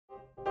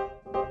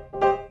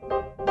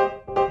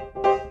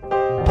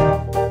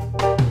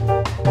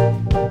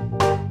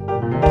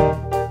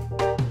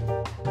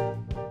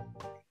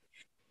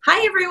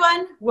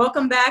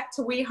Welcome back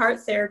to We Heart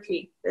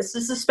Therapy. This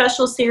is a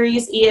special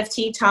series,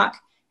 EFT Talk,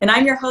 and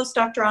I'm your host,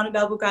 Dr.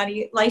 Annabelle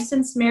Bugatti,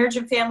 licensed marriage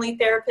and family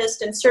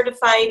therapist and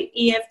certified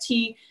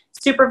EFT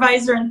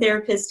supervisor and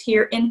therapist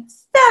here in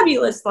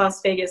fabulous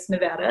Las Vegas,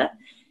 Nevada.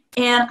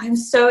 And I'm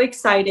so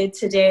excited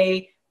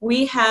today.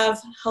 We have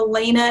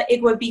Helena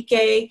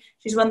Igwebike.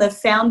 She's one of the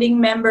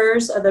founding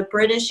members of the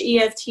British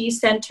EFT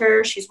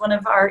Center. She's one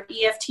of our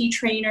EFT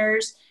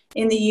trainers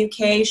in the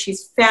UK.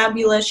 She's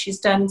fabulous. She's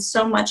done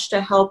so much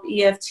to help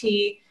EFT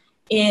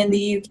in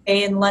the UK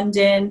and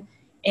London.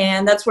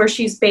 And that's where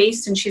she's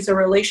based, and she's a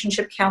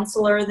relationship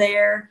counselor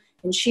there.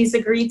 And she's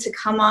agreed to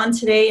come on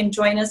today and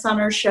join us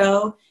on our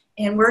show.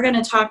 And we're going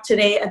to talk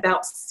today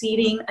about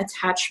seeding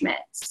attachment.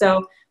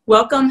 So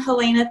welcome,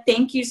 Helena.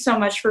 Thank you so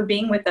much for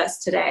being with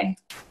us today.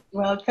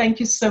 Well, thank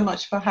you so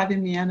much for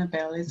having me,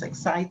 Annabelle. It's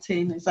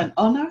exciting. It's an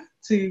honor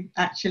to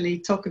actually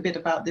talk a bit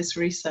about this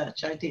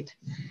research I did.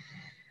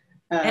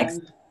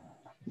 Excellent.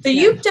 So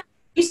you've done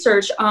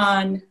research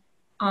on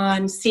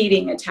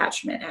seeding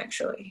attachment,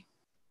 actually.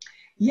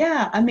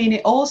 Yeah, I mean,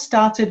 it all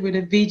started with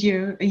a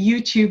video,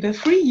 a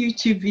free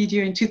YouTube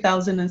video in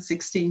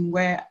 2016,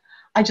 where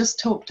I just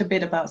talked a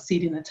bit about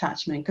seeding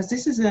attachment, because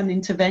this is an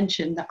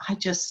intervention that I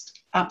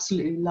just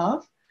absolutely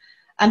love.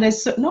 And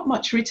there's not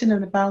much written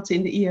about it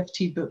in the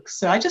EFT books.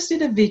 So I just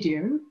did a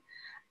video,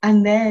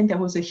 and then there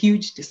was a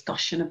huge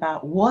discussion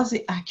about, was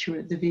it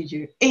accurate, the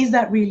video? Is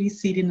that really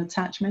seeding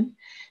attachment?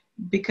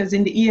 Because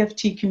in the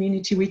EFT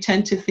community, we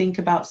tend to think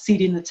about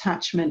seeding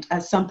attachment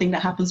as something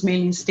that happens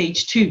mainly in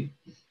stage 2.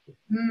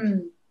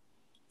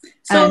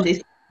 So,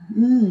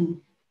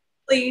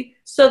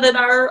 so that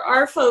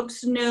our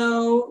folks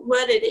know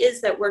what it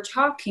is that we're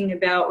talking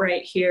about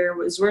right here,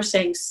 was we're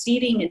saying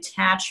seeding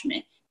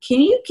attachment. Can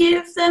you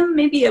give them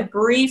maybe a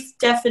brief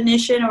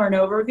definition or an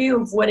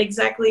overview of what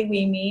exactly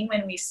we mean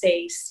when we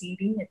say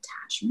seeding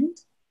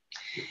attachment?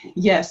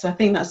 Yes, I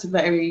think that's a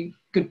very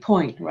good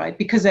point, right?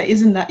 Because there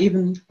isn't that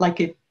even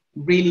like a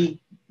really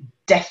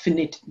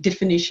definite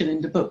definition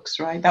in the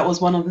books, right? That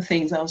was one of the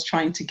things I was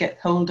trying to get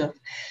hold of.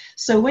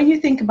 So when you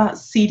think about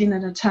seeding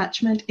an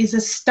attachment, is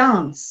a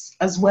stance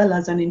as well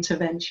as an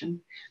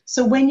intervention.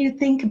 So when you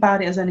think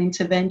about it as an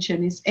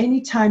intervention, is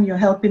anytime you're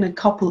helping a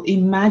couple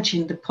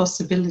imagine the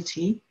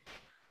possibility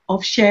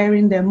of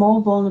sharing their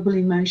more vulnerable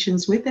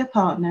emotions with their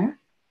partner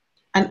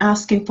and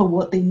asking for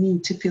what they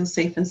need to feel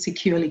safe and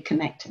securely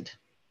connected.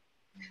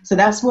 So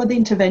that's what the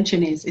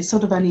intervention is. It's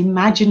sort of an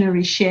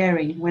imaginary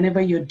sharing. Whenever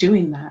you're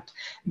doing that,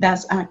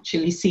 that's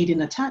actually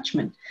seeding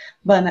attachment.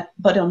 But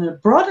on a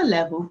broader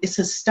level, it's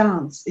a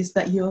stance, is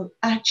that you're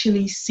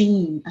actually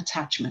seeing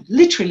attachment.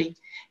 Literally,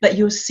 that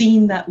you're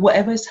seeing that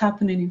whatever is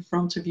happening in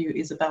front of you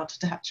is about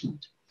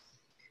attachment.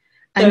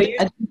 So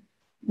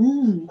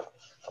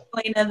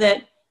Helena,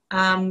 that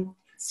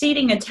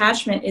seeding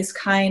attachment is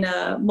kind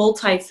of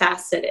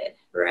multifaceted,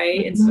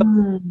 right? And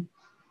so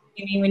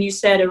I mean, when you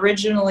said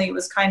originally it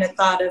was kind of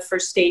thought of for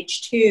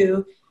stage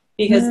 2,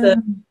 because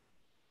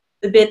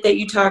the bit that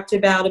you talked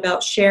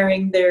about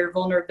sharing their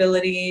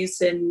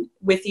vulnerabilities and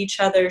with each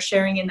other,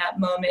 sharing in that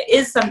moment,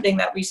 is something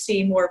that we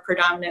see more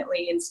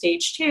predominantly in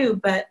stage 2.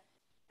 But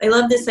I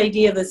love this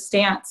idea of a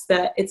stance,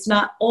 that it's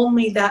not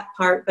only that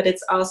part, but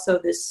it's also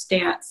this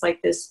stance,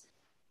 like this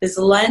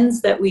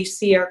lens that we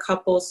see our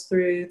couples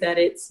through, that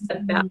it's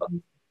about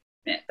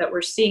that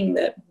we're seeing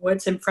that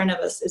what's in front of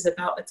us is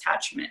about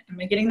attachment. Am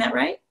I getting that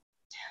right?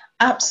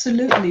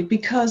 Absolutely,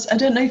 because I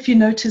don't know if you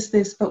noticed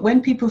this, but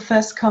when people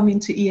first come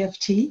into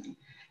EFT,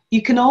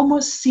 you can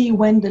almost see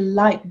when the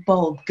light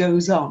bulb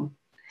goes on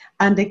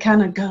and they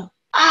kind of go,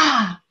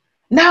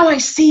 now I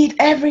see it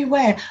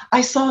everywhere.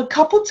 I saw a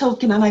couple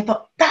talking and I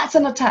thought, that's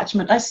an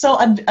attachment. I saw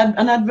an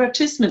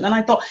advertisement and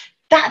I thought,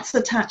 that's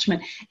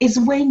attachment. Is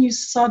when you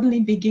suddenly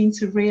begin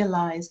to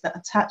realize that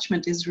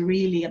attachment is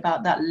really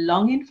about that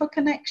longing for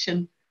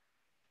connection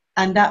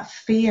and that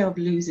fear of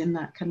losing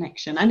that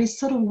connection. And it's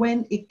sort of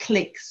when it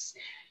clicks.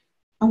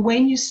 And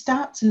when you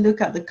start to look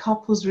at the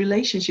couple's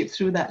relationship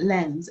through that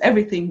lens,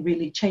 everything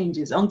really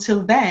changes.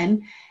 Until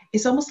then,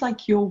 it's almost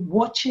like you're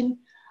watching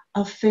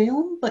a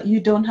film, but you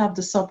don't have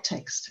the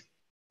subtext.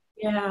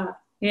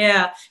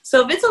 Yeah.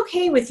 So if it's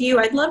okay with you,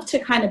 I'd love to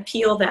kind of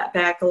peel that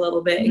back a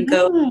little bit and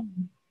go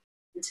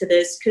into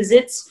this, because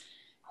it's,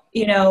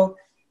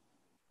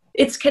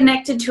 it's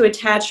connected to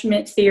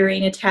attachment theory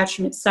and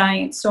attachment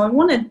science. So I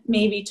want to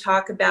maybe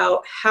talk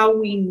about how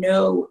we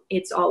know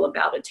it's all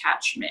about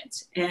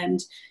attachment. And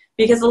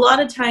because a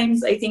lot of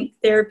times I think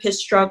therapists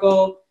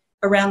struggle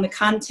around the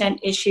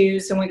content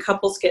issues, and when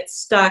couples get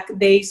stuck,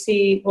 they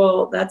see,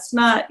 well, that's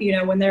not,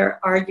 when they're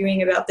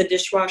arguing about the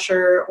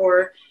dishwasher,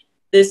 or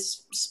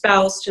this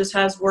spouse just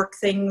has work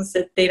things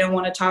that they don't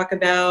want to talk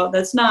about,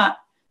 that's not,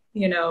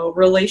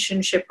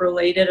 relationship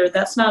related, or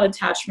that's not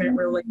attachment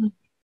related.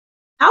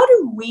 How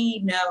do we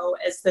know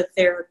as the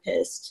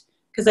therapist?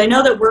 Because I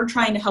know that we're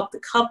trying to help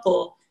the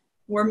couple.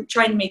 We're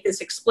trying to make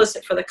this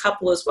explicit for the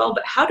couple as well.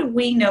 But how do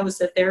we know as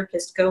the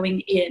therapist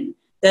going in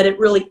that it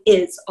really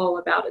is all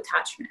about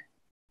attachment?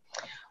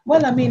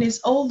 Well, I mean, it's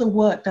all the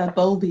work that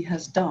Bowlby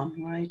has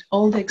done, right?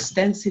 All the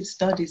extensive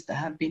studies that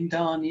have been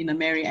done in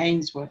Mary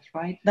Ainsworth,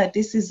 right? That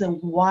this is a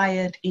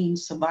wired-in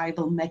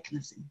survival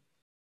mechanism.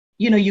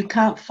 You know, you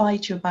can't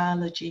fight your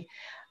biology.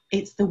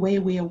 It's the way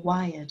we are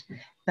wired,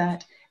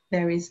 that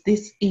there is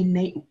this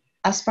innate,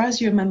 as far as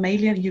you're a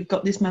mammalian, you've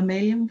got this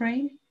mammalian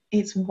brain,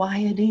 it's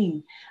wired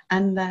in,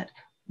 and that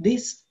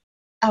this,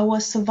 our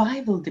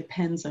survival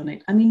depends on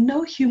it. I mean,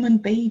 no human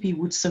baby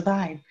would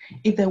survive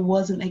if there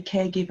wasn't a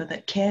caregiver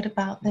that cared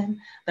about them,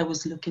 that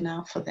was looking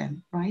out for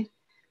them, right?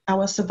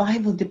 Our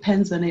survival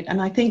depends on it.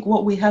 And I think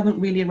what we haven't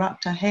really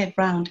wrapped our head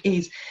around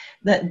is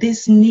that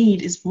this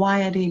need is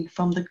wired in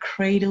from the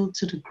cradle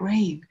to the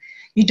grave.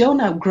 You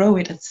don't outgrow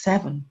it at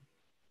 7.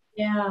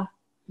 Yeah.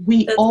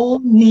 We all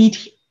need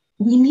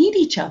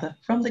each other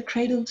from the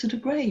cradle to the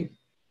grave.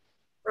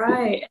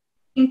 Right.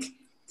 I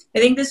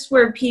think this is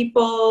where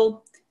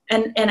people,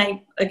 and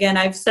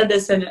I've said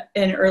this in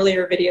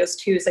earlier videos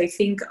too, is I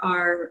think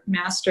our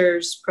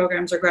master's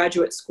programs or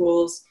graduate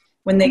schools,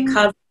 when they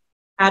cover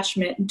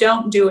attachment,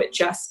 don't do it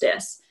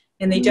justice,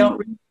 and they don't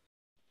really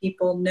let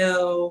people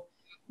know,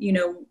 you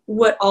know,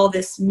 what all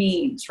this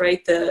means,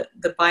 right? The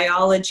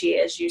biology,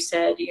 as you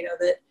said, you know,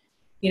 that,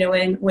 you know,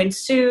 when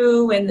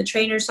Sue and the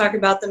trainers talk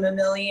about the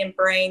mammalian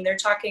brain, they're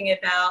talking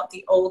about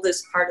the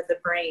oldest part of the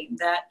brain,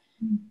 that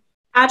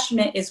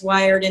attachment is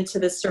wired into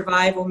the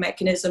survival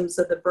mechanisms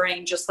of the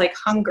brain, just like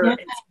hunger.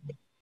 Yeah.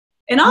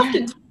 And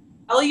often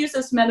I'll use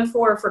this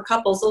metaphor for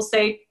couples. They'll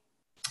say,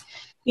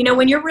 you know,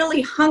 when you're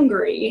really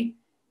hungry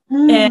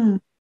and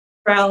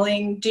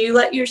growling, do you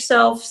let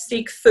yourself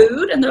seek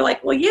food? And they're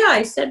like, well, yeah.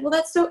 I said, well,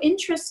 that's so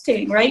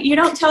interesting, right? You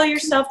don't tell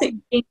yourself that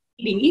you're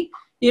needy.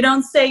 You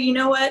don't say, you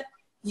know what,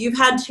 you've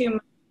had too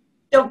much,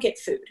 don't get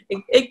food.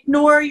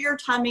 Ignore your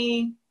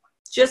tummy.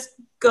 Just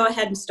go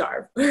ahead and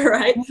starve,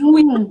 right?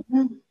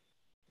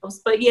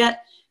 But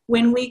yet,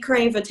 when we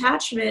crave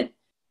attachment,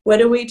 what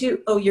do?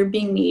 Oh, you're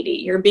being needy.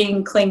 You're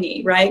being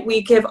clingy, right?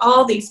 We give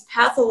all these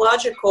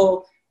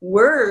pathological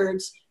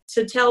words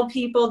to tell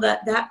people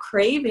that that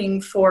craving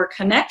for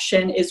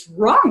connection is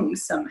wrong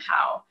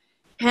somehow.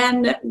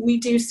 And we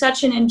do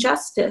such an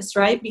injustice,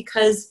 right?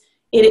 Because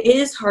it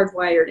is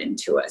hardwired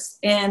into us.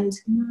 And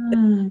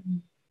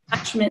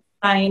attachment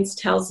science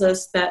tells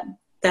us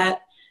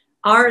that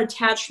our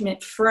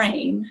attachment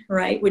frame,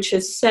 right, which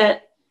is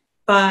set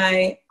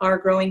by our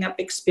growing up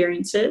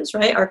experiences,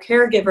 right? Our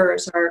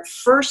caregivers, our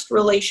first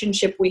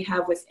relationship we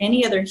have with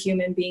any other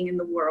human being in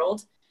the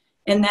world.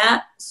 And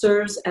that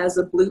serves as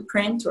a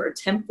blueprint or a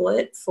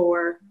template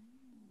for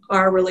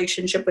our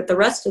relationship with the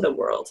rest of the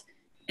world.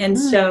 And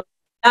so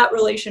that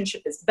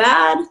relationship is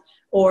bad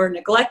or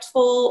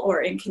neglectful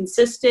or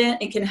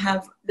inconsistent. It can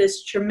have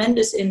this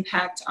tremendous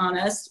impact on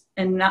us,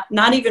 and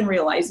not even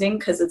realizing,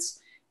 because it's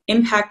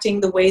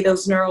impacting the way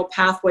those neural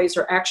pathways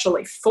are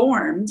actually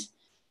formed.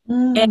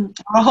 And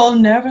our whole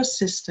nervous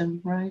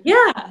system, right?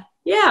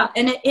 Yeah.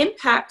 And it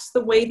impacts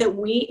the way that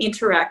we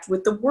interact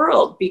with the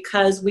world,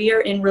 because we are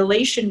in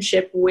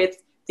relationship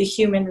with the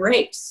human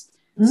race.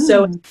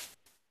 So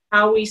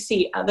how we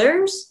see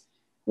others,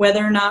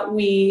 whether or not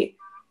we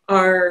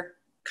are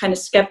kind of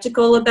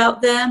skeptical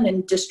about them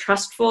and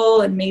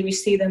distrustful and maybe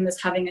see them as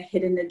having a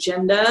hidden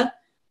agenda,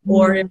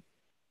 or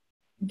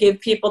give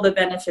people the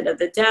benefit of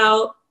the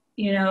doubt,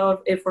 you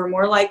know, if we're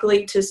more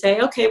likely to say,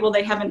 okay, well,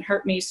 they haven't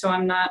hurt me, so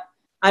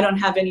I don't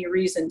have any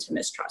reason to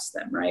mistrust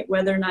them, right?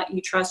 Whether or not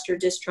you trust or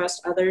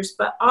distrust others,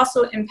 but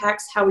also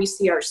impacts how we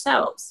see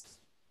ourselves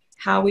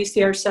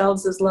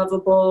as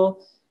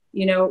lovable,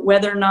 you know,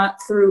 whether or not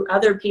through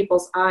other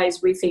people's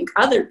eyes, we think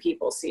other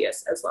people see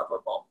us as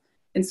lovable.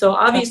 And so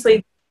obviously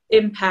it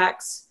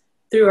impacts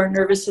through our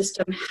nervous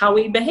system how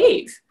we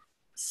behave.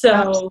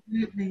 So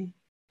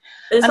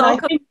this all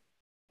comes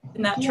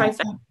in that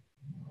trifecta.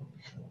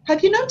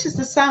 Have you noticed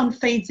the sound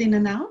fades in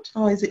and out,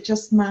 or is it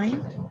just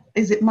mine?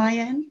 Is it my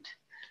end?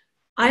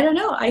 I don't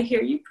know. I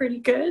hear you pretty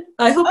good.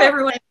 I hope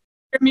everyone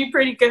hear me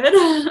pretty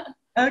good.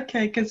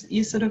 Okay, because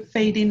you sort of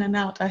fade in and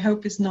out. I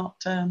hope it's not,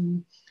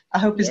 I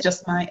hope it's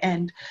just my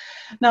end.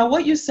 Now,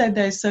 what you said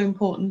there is so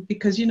important,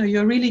 because, you know,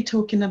 you're really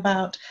talking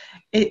about,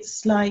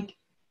 it's like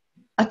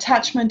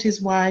attachment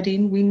is wired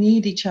in, we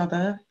need each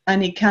other,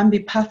 and it can be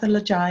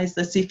pathologized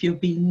as if you're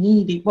being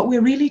needy. What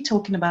we're really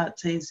talking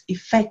about is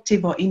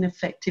effective or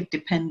ineffective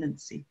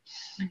dependency.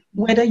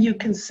 Whether you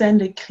can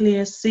send a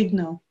clear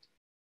signal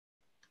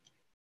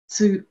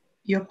to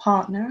your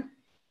partner,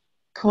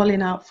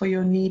 calling out for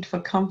your need for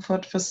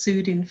comfort, for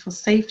soothing, for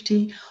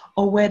safety,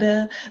 or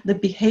whether the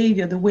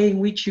behavior, the way in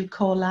which you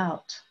call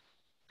out,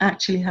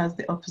 actually has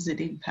the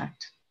opposite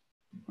impact.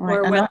 Right?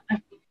 Or whether we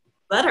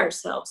let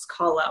ourselves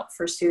call out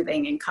for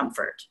soothing and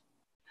comfort.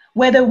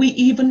 Whether we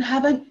even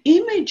have an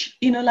image,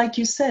 you know, like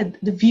you said,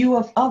 the view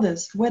of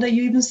others, whether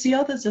you even see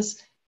others as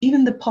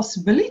even the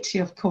possibility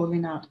of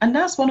calling out. And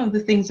that's one of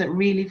the things that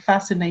really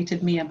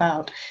fascinated me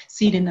about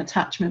seeding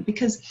attachment,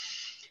 because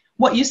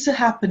what used to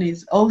happen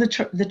is all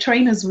the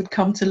trainers would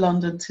come to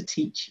London to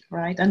teach,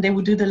 right? And they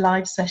would do the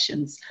live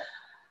sessions.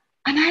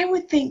 And I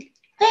would think,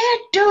 they're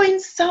doing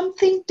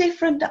something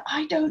different that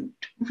I don't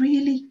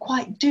really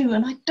quite do.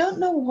 And I don't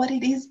know what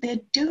it is they're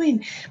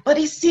doing, but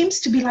it seems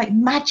to be like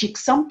magic.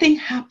 Something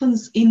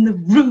happens in the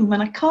room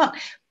and I can't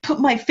put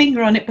my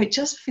finger on it, but it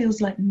just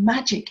feels like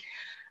magic.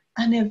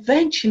 And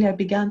eventually I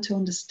began to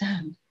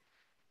understand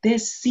they're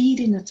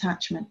seeding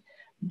attachment.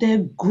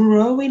 They're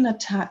growing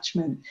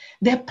attachment.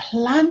 They're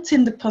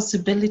planting the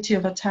possibility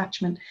of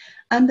attachment.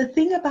 And the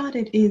thing about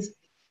it is,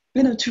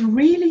 to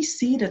really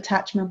seed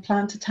attachment,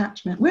 plant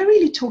attachment, we're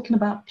really talking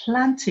about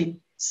planting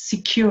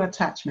secure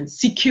attachment,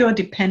 secure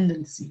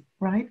dependency,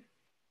 right?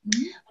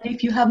 Mm-hmm. And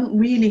if you haven't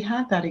really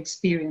had that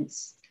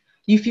experience,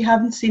 if you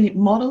haven't seen it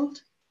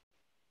modeled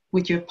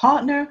with your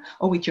partner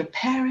or with your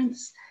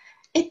parents,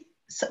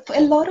 for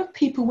a lot of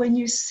people, when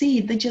you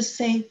seed, they just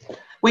say,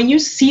 when you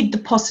seed the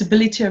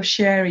possibility of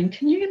sharing,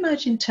 can you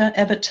imagine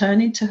ever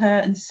turning to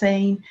her and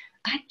saying,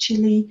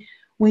 actually,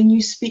 when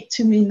you speak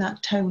to me in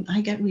that tone,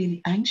 I get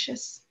really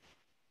anxious?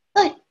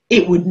 Like,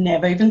 it would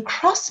never even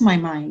cross my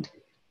mind.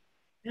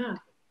 Yeah.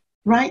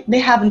 Right? They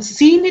haven't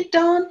seen it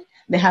done.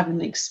 They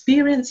haven't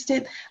experienced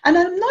it. And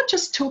I'm not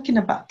just talking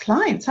about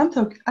clients. I'm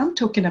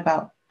talking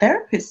about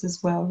therapists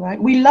as well,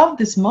 right? We love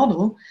this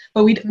model,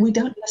 but we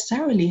don't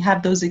necessarily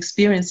have those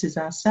experiences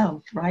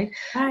ourselves, right?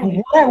 And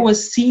what I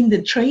was seeing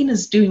the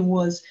trainers doing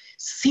was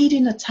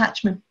seeding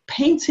attachment,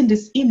 painting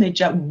this image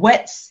that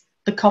whets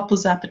the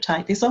couple's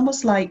appetite. It's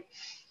almost like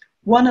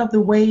one of the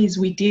ways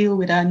we deal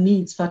with our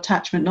needs for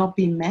attachment not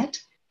being met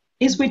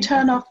is we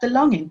turn off the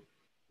longing.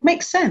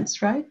 Makes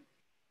sense, right?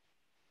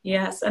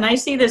 Yes, and I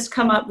see this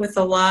come up with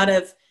a lot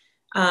of,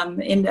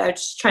 and I'm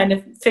just trying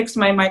to fix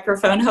my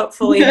microphone,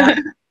 hopefully not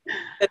a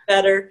bit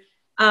better.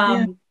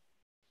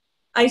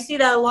 I see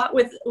that a lot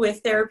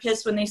with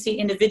therapists when they see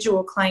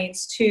individual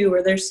clients too,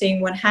 where they're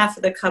seeing one half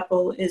of the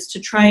couple is to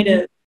try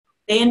to,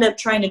 they end up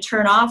trying to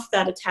turn off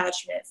that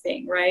attachment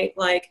thing, right?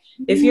 Like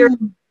if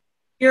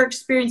you're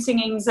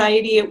experiencing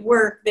anxiety at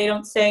work, they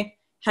don't say,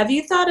 have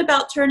you thought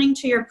about turning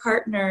to your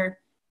partner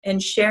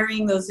and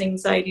sharing those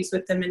anxieties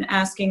with them and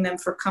asking them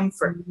for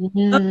comfort?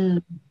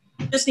 You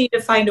just need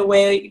to find a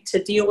way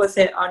to deal with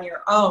it on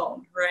your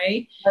own,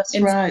 right? That's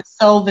right.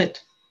 Solve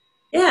it.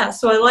 Yeah.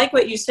 So I like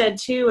what you said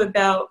too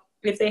about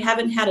if they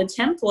haven't had a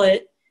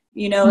template,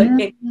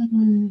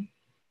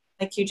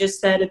 like you just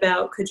said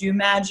about, could you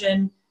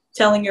imagine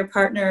telling your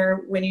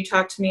partner, when you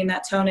talk to me in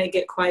that tone, I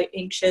get quite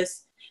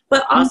anxious,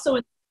 but also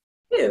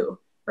too,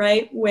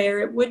 right?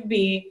 Where it would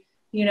be,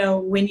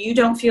 when you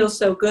don't feel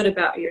so good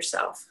about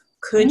yourself,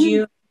 could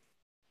you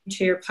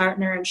to your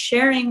partner and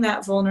sharing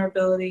that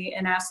vulnerability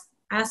and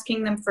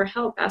asking them for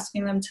help,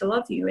 asking them to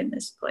love you in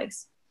this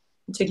place,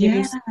 to give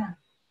you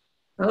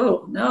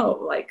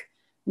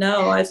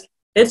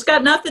it's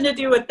got nothing to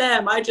do with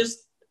them.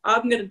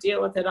 I'm going to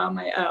deal with it on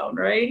my own,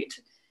 right?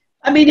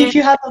 I mean, if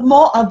you have a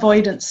more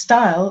avoidant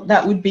style,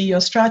 that would be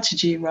your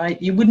strategy,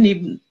 right? You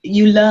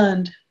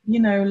learned,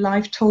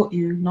 life taught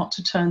you not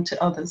to turn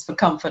to others for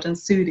comfort and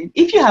soothing.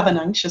 If you have an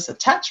anxious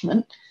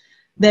attachment,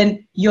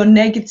 then your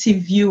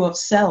negative view of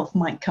self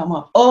might come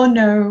up. Oh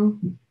no,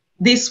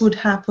 this would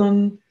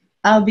happen.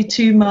 I'll be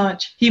too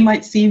much. He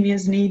might see me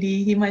as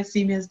needy. He might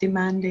see me as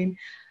demanding.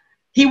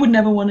 He would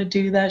never want to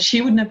do that.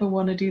 She would never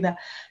want to do that.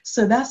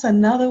 So that's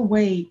another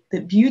way.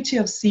 The beauty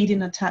of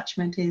seeding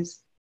attachment is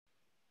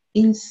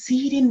in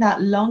seeding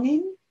that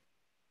longing,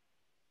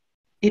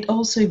 it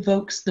also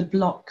evokes the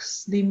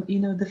blocks,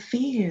 the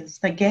fears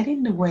that get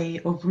in the way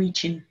of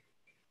reaching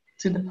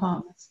to the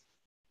partners.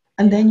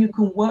 And then you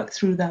can work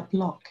through that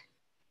block.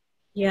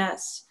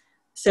 Yes.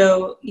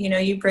 So,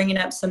 you bringing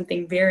up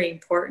something very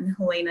important,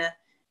 Helena,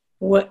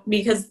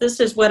 because this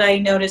is what I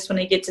notice when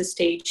I get to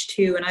stage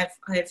 2, and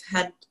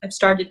I've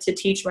started to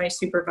teach my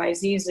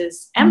supervisees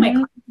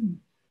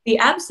the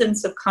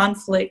absence of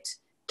conflict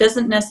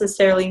doesn't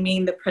necessarily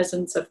mean the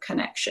presence of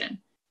connection.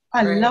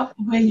 I love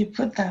the way you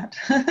put that.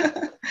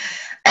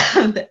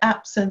 The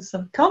absence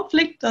of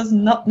conflict does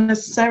not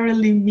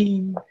necessarily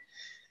mean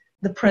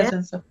the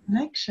presence of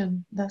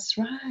connection. That's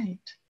right.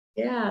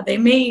 Yeah, they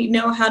may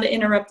know how to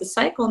interrupt the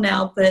cycle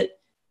now, but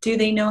do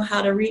they know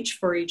how to reach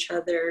for each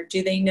other?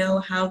 Do they know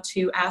how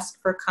to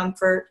ask for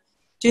comfort?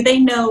 Do they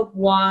know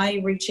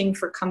why reaching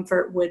for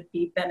comfort would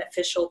be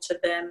beneficial to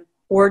them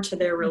or to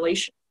their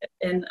relationship?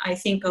 And I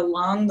think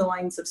along the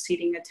lines of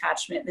seeding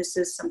attachment, this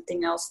is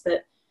something else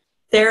that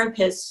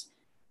therapists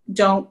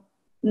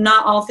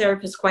not all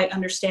therapists quite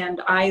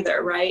understand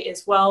either, right?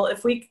 Is, well,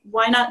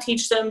 why not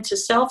teach them to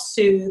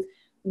self-soothe?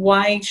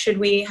 Why should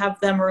we have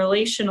them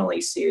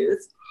relationally soothe?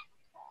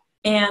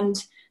 And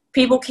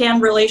people can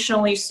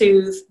relationally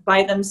soothe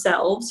by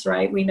themselves,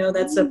 right? We know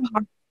that's a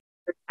part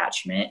of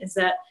attachment, is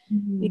that,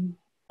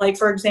 like,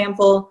 for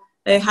example,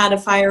 I had a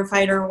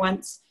firefighter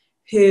once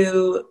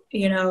who,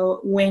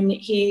 when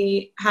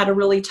he had a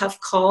really tough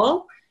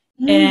call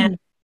and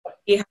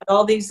he had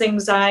all these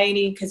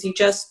anxiety because he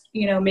just,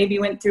 maybe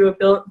went through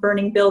a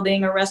burning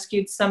building or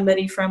rescued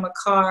somebody from a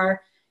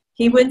car,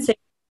 he would say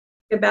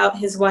about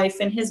his wife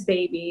and his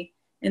baby,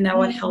 and that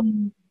would help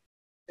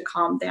to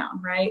calm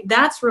down, right?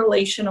 That's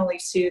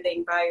relationally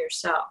soothing by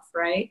yourself,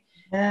 right?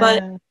 Yeah.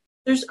 But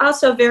There's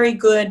also very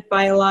good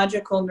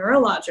biological,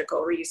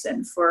 neurological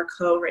reason for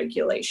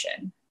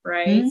co-regulation,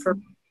 right? For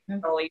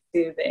emotionally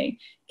soothing.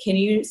 Can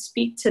you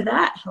speak to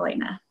that,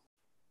 Helena?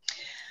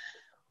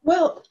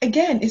 Well,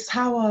 again, it's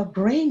how our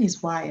brain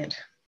is wired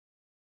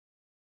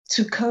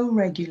to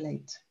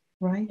co-regulate,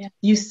 right? Yeah.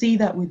 You see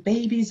that with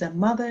babies and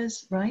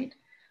mothers, right?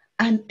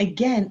 And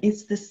again,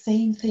 it's the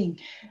same thing.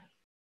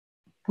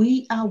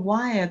 We are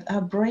wired,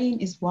 our brain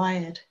is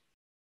wired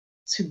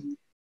to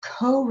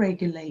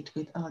co-regulate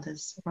with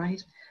others,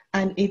 right?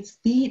 And it's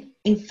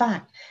in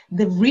fact,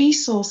 the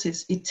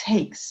resources it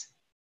takes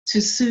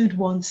to soothe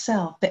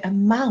oneself, the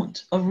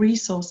amount of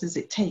resources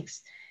it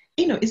takes,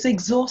 it's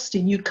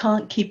exhausting. You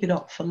can't keep it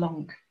up for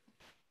long.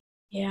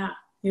 Yeah,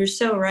 you're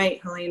so right,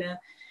 Helena.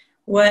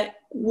 What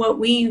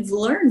we've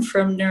learned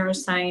from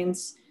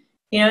neuroscience,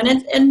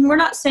 and we're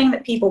not saying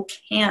that people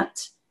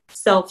can't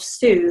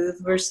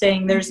self-soothe. We're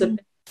saying there's that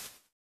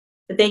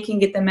they can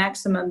get the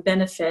maximum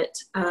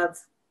benefit of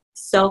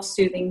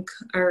self-soothing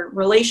or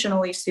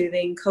relationally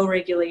soothing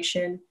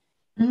co-regulation,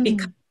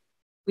 because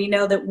we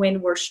know that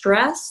when we're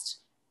stressed,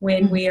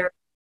 when we are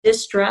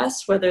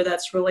distressed, whether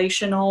that's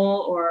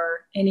relational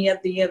or any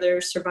of the other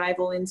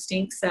survival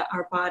instincts, that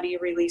our body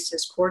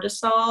releases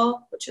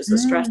cortisol, which is a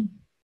stress.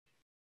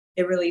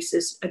 It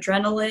releases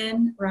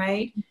adrenaline,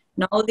 right?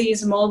 And all of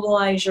these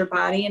mobilize your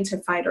body into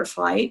fight or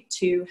flight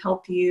to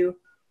help you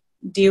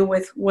deal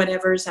with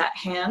whatever's at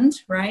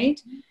hand,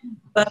 right?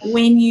 But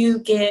when you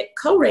get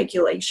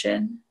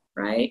co-regulation,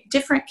 right,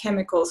 different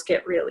chemicals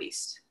get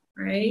released,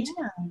 right?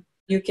 Yeah.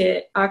 You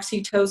get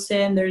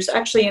oxytocin. There's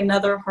actually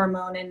another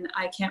hormone, and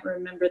I can't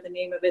remember the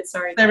name of it.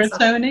 Sorry.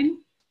 Serotonin?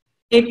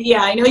 Maybe,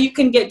 yeah, I know you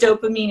can get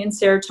dopamine and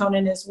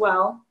serotonin as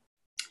well.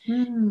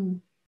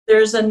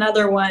 There's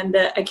another one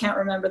that I can't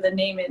remember the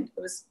name, and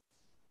it was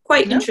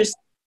quite interesting.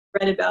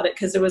 I read about it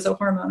because it was a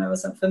hormone I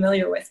wasn't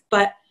familiar with.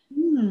 But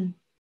to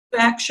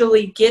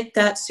actually get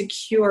that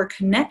secure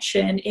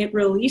connection, it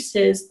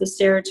releases the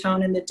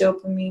serotonin, the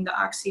dopamine, the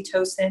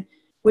oxytocin,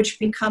 which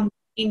become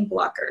pain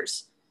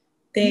blockers.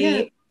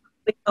 They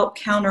help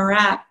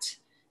counteract,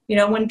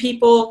 when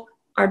people,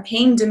 our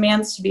pain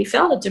demands to be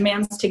felt, it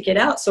demands to get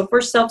out. So if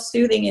we're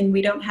self-soothing and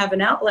we don't have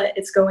an outlet,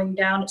 it's going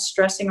down, it's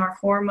stressing our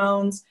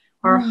hormones,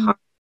 our heart,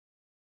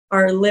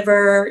 our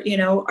liver,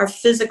 our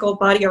physical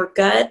body, our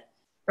gut,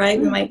 right?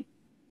 We might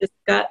just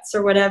guts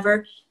or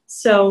whatever.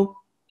 So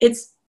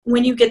it's,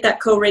 when you get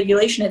that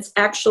co-regulation, it's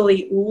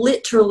actually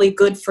literally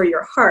good for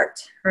your heart,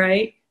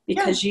 right?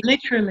 Because you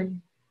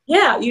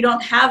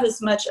don't have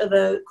as much of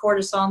the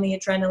cortisol and the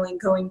adrenaline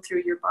going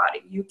through your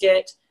body. You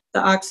get the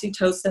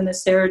oxytocin, the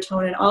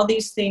serotonin, all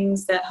these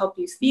things that help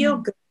you feel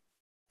good,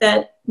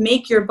 that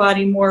make your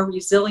body more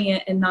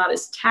resilient and not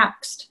as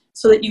taxed,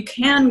 so that you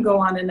can go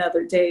on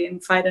another day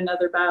and fight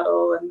another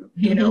battle, and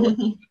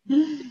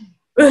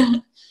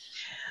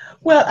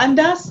Well, and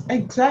that's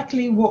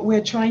exactly what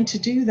we're trying to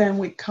do then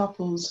with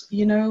couples.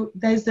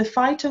 There's the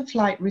fight and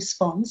flight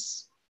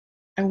response,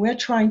 and we're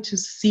trying to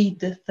seed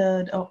the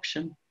third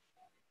option,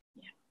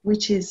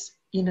 which is,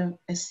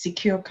 a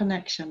secure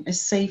connection, a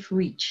safe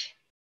reach.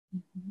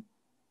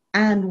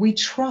 And we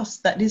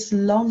trust that this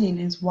longing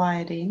is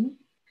wired in.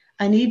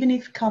 And even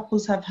if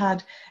couples have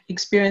had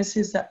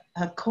experiences that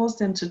have caused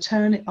them to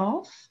turn it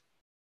off,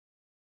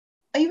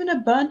 even a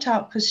burnt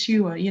out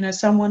pursuer,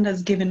 someone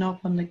that's given up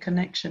on the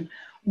connection,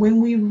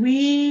 when we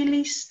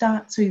really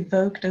start to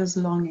evoke those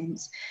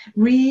longings,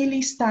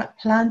 really start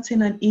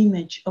planting an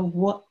image of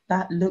what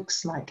that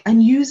looks like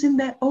and using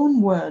their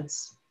own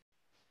words.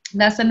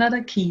 That's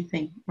another key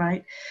thing,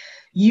 right?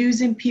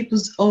 Using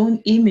people's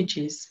own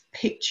images,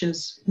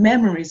 pictures,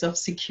 memories of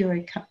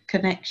secure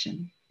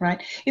connection,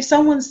 right? If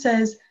someone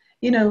says,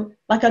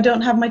 like, I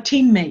don't have my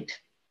teammate,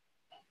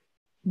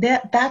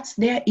 that's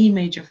their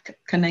image of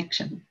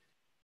connection.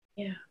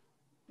 Yeah.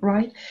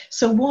 Right?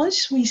 So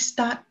once we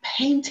start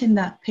painting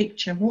that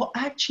picture, what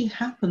actually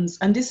happens,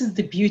 and this is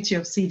the beauty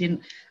of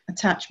seeding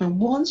attachment,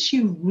 once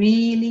you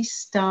really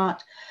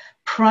start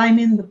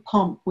priming the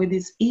pump with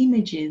these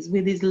images,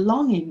 with these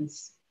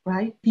longings,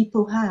 right,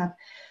 people have,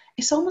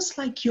 it's almost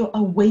like you're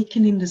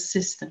awakening the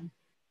system.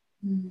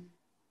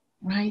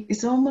 Right?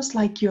 It's almost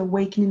like you're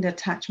awakening the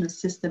attachment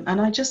system. And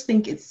I just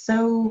think it's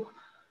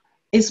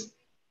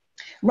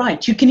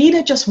right. You can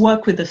either just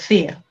work with the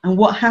fear. And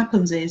what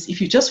happens is,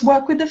 if you just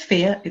work with the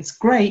fear, it's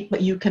great,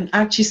 but you can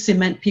actually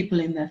cement people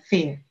in their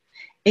fear.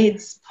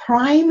 It's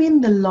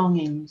priming the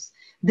longings,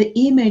 the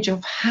image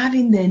of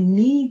having their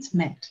needs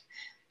met,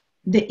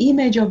 the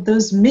image of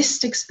those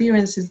missed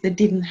experiences they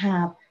didn't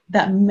have,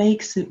 that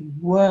makes it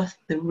worth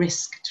the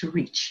risk to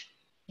reach.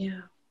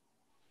 Yeah.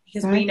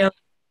 Because we know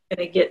we're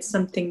going to get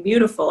something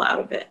beautiful out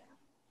of it.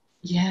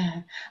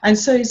 Yeah. And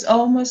so it's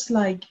almost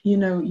like,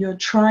 you're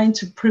trying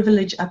to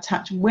privilege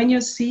attachment. When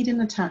you're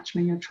seeding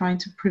attachment, you're trying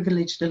to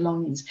privilege the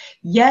longings.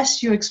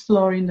 Yes, you're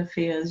exploring the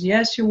fears.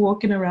 Yes, you're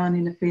walking around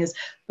in the fears.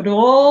 But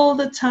all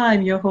the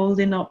time, you're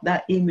holding up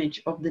that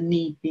image of the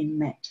need being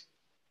met.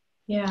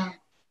 Yeah.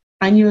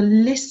 And you're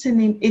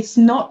listening. It's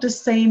not the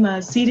same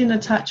as seeding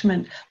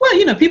attachment.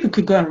 Well, people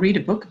could go and read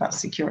a book about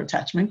secure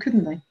attachment,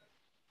 couldn't they?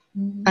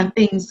 and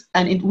things,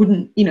 and it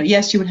wouldn't,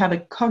 yes, you would have a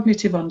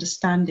cognitive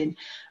understanding,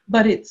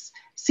 but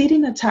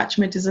seeding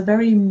attachment is a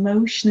very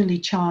emotionally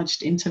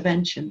charged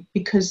intervention,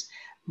 because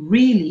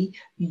really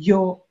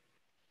you're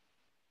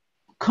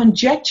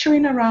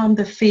conjecturing around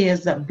the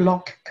fears that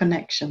block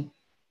connection.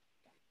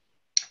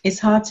 It's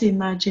hard to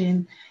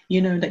imagine,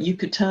 that you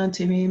could turn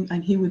to him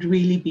and he would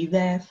really be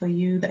there for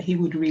you, that he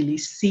would really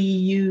see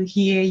you,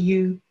 hear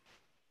you.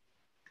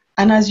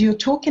 And as you're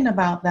talking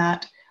about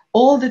that,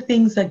 all the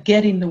things that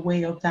get in the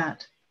way of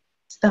that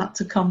start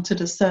to come to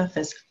the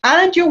surface,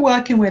 and you're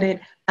working with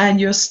it and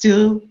you're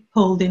still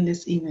holding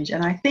this image.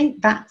 And I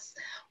think that's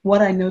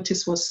what I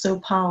noticed was so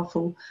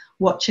powerful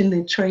watching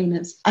the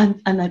trainers.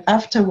 And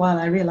after a while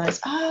I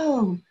realized,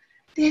 oh,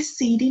 they're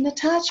seeding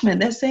attachment.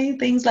 They're saying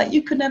things like,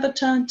 you could never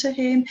turn to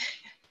him.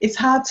 It's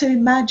hard to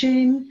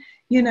imagine,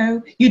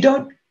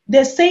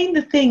 they're saying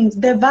the things,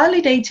 they're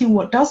validating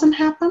what doesn't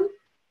happen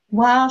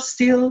while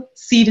still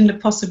seeding the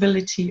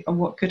possibility of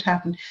what could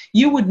happen.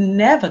 You would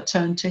never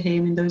turn to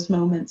him in those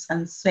moments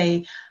and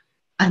say,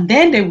 and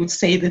then they would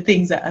say the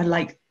things that are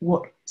like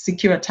what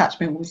secure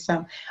attachment would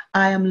sound.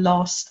 I am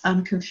lost,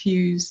 I'm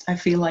confused, I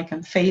feel like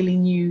I'm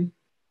failing you,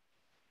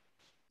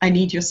 I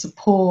need your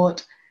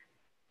support.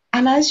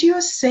 And as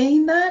you're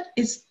saying that,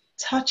 it's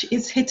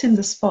hitting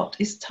the spot,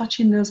 it's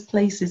touching those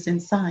places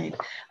inside,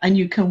 and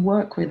you can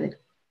work with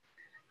it.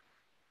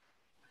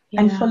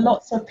 Yeah. And for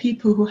lots of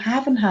people who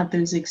haven't had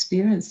those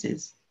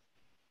experiences,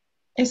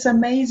 it's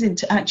amazing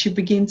to actually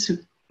begin to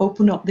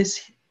open up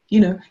this,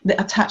 the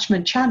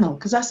attachment channel,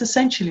 because that's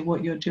essentially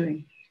what you're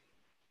doing.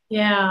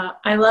 Yeah,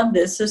 I love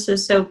this. This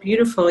is so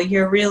beautiful.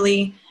 You're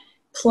really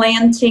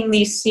planting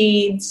these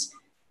seeds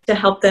to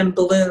help them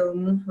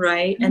bloom,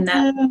 right? And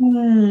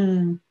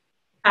that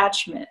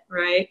attachment,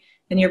 right?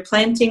 And you're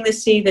planting the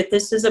seed that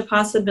this is a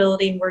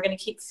possibility, and we're going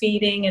to keep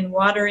feeding and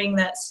watering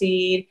that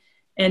seed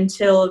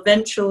until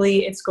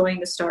eventually it's going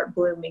to start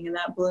blooming. And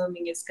that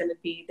blooming is going to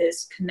be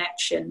this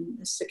connection,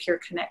 this secure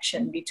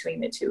connection between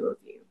the two of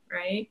you,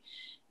 right?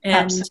 And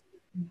absolutely.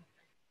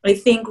 I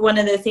think one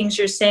of the things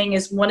you're saying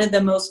is one of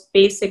the most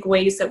basic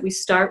ways that we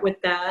start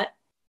with that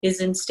is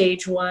in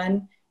stage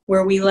 1,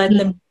 where we let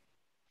them.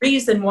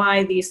 Reason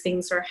why these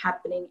things are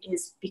happening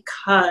is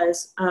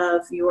because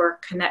of your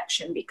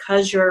connection,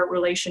 because your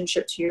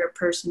relationship to your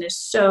person is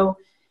so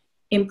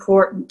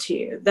important to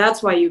you.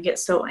 That's why you get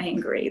so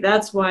angry.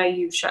 That's why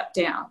you shut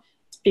down.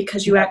 It's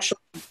because you actually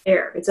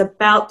care. It's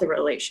about the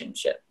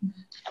relationship.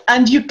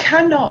 And you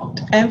cannot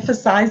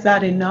emphasize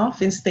that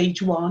enough in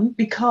stage 1,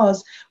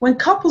 because when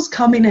couples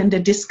come in and they're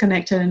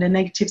disconnected in a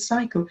negative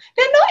cycle,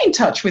 they're not in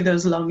touch with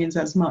those longings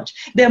as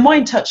much. They're more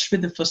in touch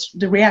with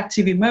the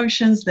reactive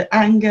emotions, the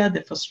anger,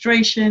 the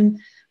frustration,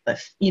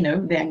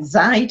 the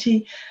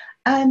anxiety.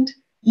 And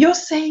you're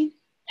saying,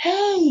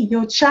 hey,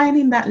 you're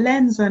shining that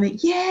lens on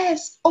it.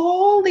 Yes,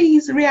 all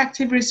these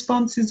reactive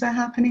responses are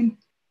happening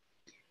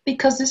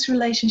because this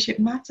relationship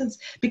matters,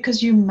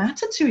 because you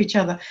matter to each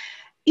other.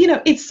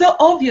 It's so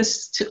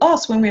obvious to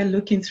us when we're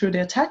looking through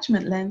the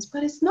attachment lens,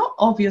 but it's not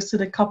obvious to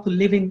the couple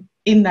living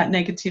in that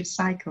negative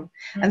cycle.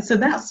 Mm-hmm. And so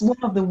that's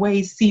one of the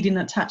ways seeding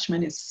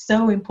attachment is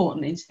so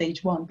important in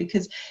stage 1,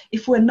 because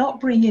if we're not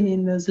bringing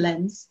in those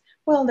lens,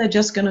 well, they're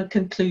just going to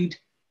conclude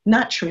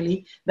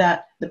naturally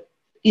that the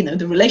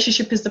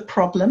relationship is the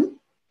problem,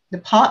 the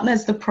partner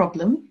is the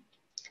problem.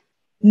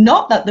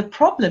 Not that the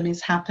problem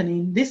is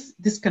happening, this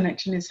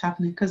disconnection is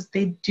happening because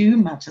they do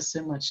matter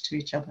so much to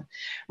each other,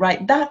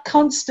 right? That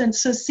constant,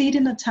 so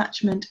seeding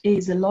attachment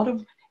is a lot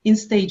of, in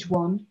stage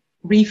 1,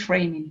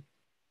 reframing.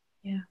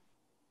 Yeah.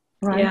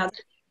 Right? Yeah.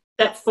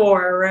 Step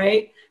 4,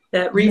 right?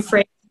 That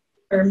reframe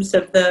in terms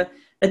of the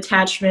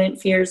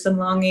attachment, fears, and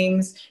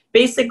longings.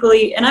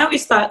 Basically, and I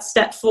always thought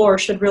step 4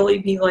 should really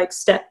be like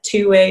step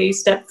 2A,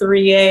 step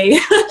 3A,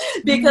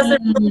 because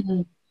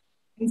it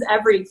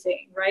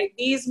everything, right?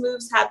 These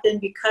moves happen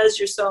because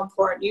you're so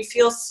important. You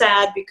feel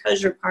sad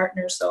because your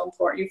partner is so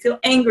important. You feel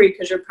angry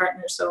because your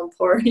partner is so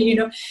important.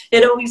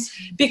 It always,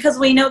 because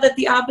we know that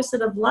the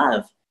opposite of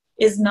love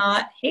is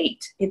not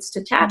hate, it's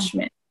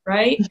detachment,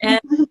 right?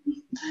 And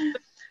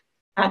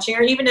attaching,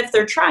 or even if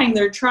they're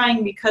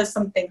trying because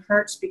something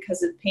hurts,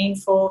 because it's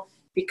painful,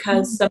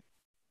 because something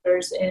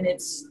others, and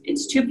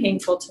it's too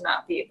painful to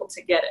not be able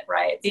to get it,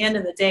 right? At the end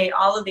of the day,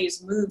 all of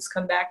these moves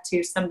come back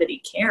to somebody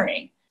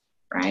caring,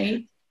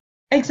 right?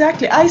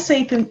 Exactly. I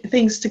say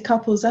things to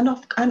couples,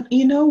 and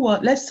you know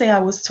what? Let's say I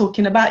was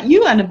talking about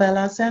you,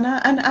 Annabella,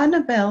 and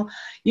Annabelle,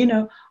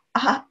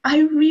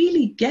 I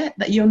really get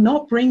that you're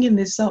not bringing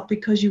this up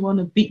because you want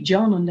to beat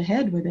John on the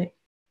head with it.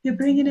 You're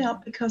bringing it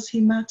up because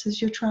he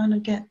matters. You're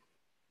trying to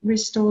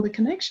restore the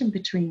connection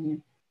between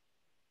you.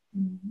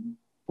 Mm-hmm.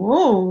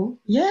 Oh,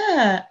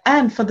 yeah.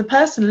 And for the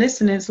person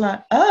listening, it's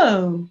like,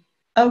 oh,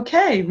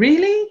 okay,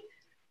 really?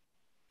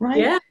 Right?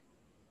 Yeah.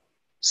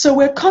 So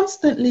we're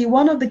constantly,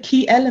 one of the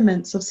key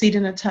elements of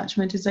seeding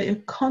attachment is that you're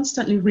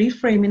constantly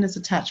reframing as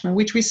attachment,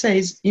 which we say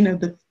is,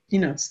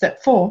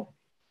 step 4.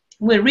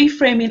 We're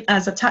reframing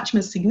as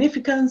attachment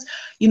significance,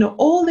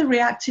 all the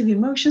reactive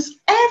emotions,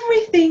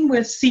 everything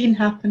we're seeing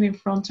happen in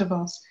front of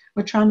us.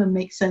 We're trying to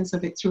make sense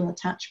of it through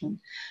attachment.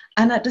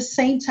 And at the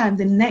same time,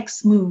 the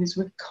next move is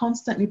we're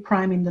constantly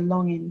priming the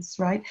longings,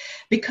 right?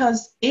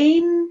 Because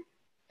in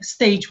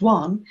stage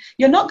one,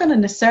 you're not going to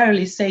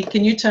necessarily say,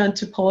 can you turn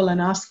to Paul and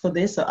ask for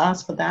this or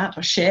ask for that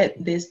or share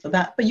this for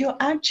that? But you're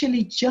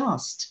actually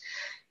just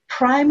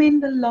priming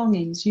the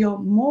longings. You're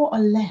more or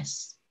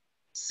less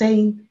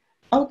saying,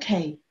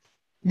 okay,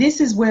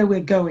 this is where we're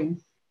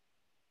going.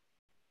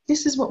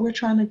 This is what we're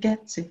trying to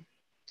get to.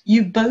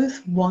 You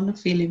both want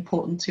to feel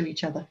important to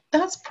each other.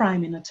 That's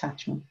priming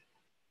attachment.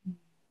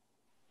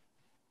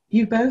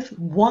 You both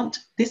want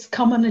this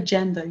common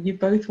agenda. You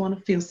both want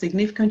to feel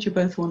significant. You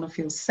both want to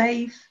feel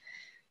safe.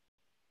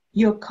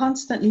 You're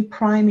constantly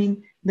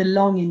priming the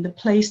longing, the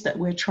place that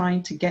we're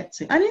trying to get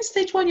to. And in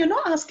stage one, you're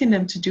not asking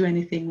them to do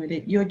anything with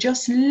it. You're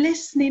just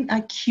listening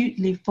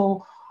acutely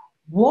for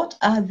what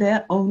are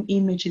their own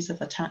images of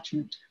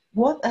attachment.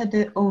 What are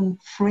their own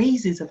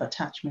phrases of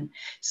attachment?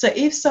 So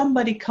if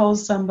somebody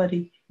calls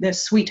somebody their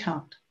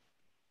sweetheart,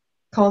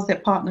 calls their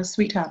partner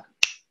sweetheart,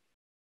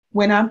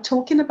 when I'm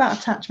talking about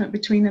attachment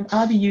between them,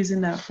 I'll be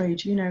using that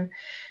phrase, you know,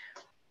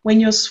 when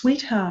your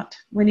sweetheart,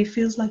 when it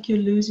feels like you're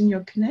losing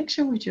your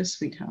connection with your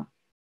sweetheart,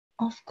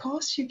 of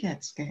course you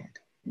get scared.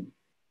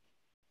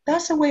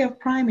 That's a way of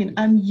priming.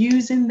 I'm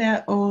using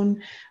their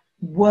own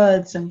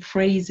words and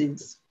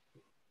phrases.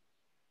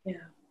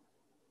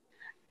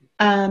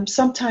 Yeah.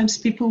 Sometimes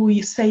people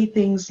will say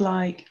things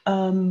like,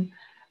 I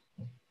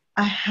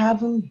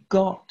haven't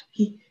got,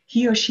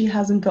 he or she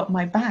hasn't got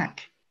my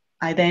back.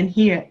 I then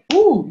hear,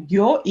 oh,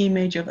 your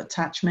image of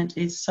attachment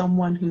is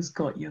someone who's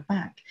got your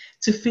back.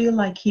 To feel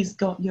like he's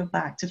got your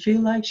back, to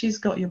feel like she's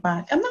got your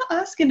back. I'm not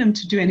asking them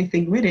to do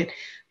anything with it,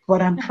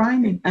 but I'm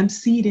priming, I'm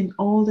seeding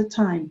all the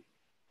time.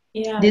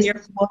 Yeah, this your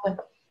is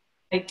what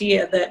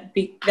idea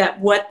that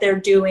what they're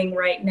doing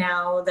right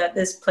now, that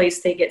this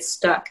place they get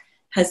stuck,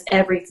 has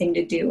everything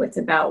to do with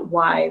about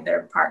why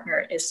their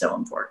partner is so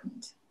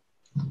important.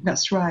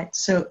 That's right.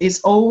 So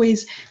it's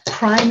always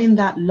priming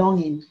that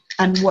longing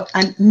and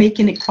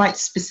making it quite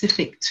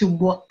specific to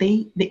what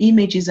the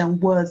images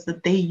and words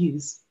that they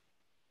use.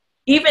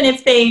 Even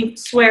if they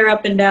swear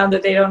up and down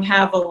that they don't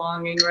have a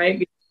longing, right?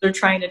 Because they're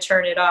trying to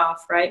turn it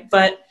off, right?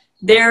 But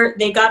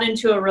they got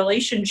into a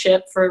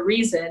relationship for a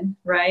reason,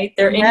 right?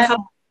 They're in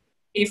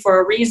company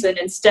for a reason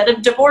instead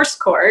of divorce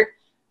court,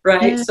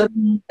 right? Yeah. So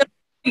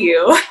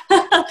you,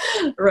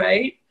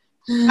 right?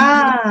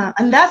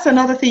 And that's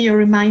another thing you're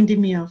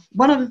reminding me of.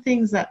 One of the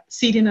things that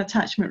seeding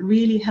attachment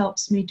really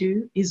helps me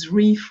do is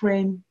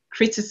reframe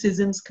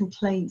criticisms,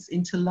 complaints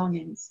into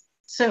longings.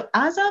 So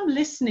as I'm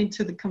listening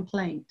to the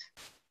complaint,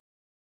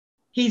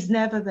 he's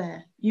never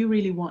there. You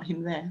really want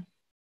him there.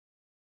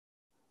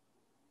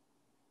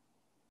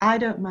 I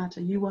don't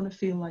matter. You want to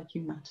feel like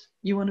you matter.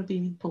 You want to be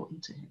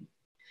important to him,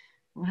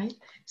 right?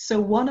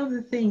 So one of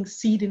the things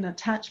seeding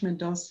attachment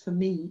does for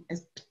me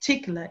as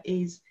particular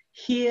is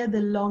hear the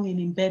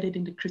longing embedded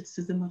in the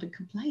criticism or the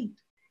complaint.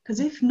 Because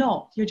if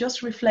not, you're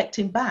just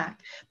reflecting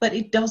back, but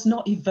it does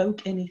not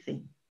evoke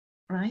anything,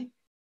 right?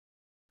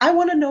 I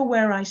want to know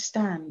where I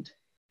stand.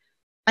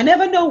 I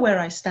never know where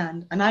I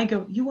stand. And I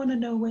go, you want to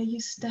know where you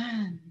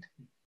stand?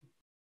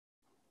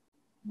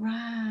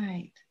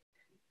 Right.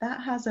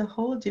 That has a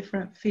whole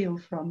different feel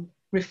from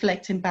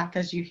reflecting back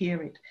as you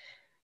hear it.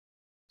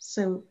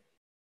 So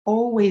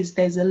always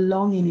there's a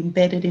longing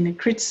embedded in a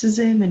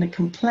criticism and a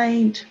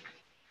complaint.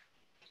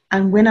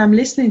 And when I'm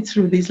listening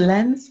through this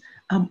lens,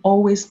 I'm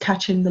always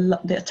catching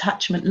the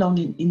attachment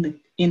longing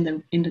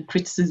in the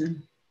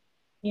criticism.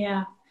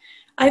 Yeah,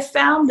 I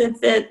found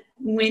that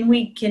when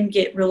we can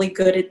get really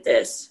good at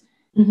this,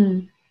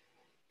 mm-hmm.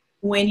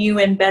 when you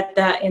embed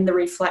that in the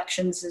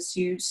reflections, as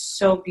you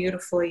so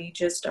beautifully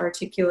just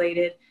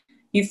articulated,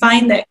 you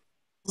find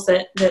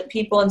that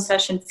people in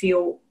session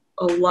feel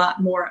a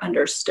lot more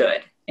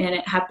understood, and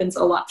it happens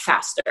a lot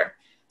faster.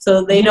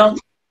 So they don't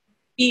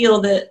feel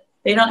that.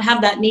 They don't have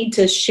that need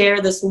to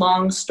share this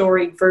long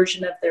story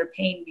version of their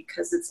pain,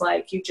 because it's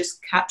like you just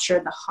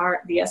capture the heart,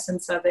 the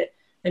essence of it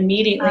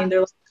immediately. And they're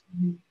like,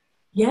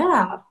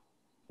 yeah,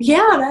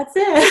 that's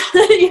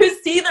it.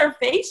 You see their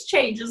face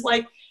change. It's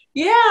like,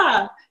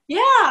 yeah,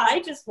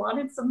 I just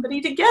wanted somebody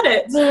to get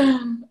it.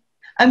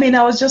 I mean,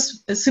 I was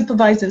just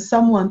supervising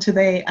someone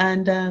today,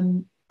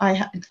 and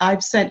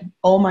I've sent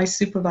all my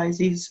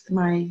supervisees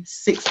my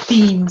 6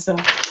 themes of,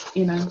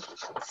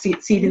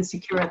 seeding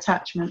secure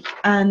attachment.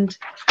 And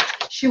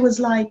she was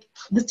like,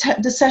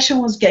 the session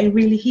was getting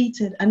really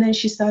heated, and then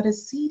she started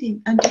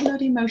seeding, and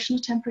the emotional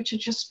temperature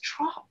just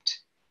dropped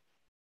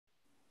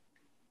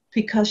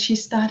because she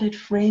started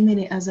framing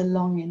it as a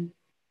longing,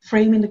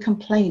 framing the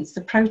complaints, the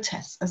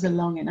protests as a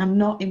longing. I'm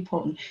not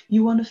important.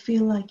 You want to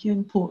feel like you're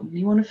important.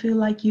 You want to feel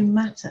like you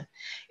matter.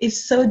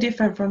 It's so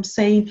different from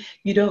saying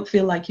you don't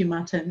feel like you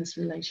matter in this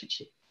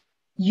relationship.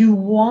 You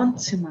want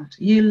to matter.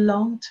 You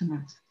long to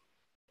matter.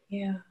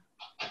 Yeah.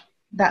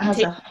 That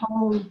has a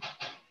whole...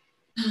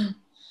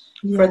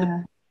 For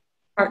the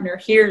partner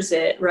hears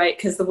it, right?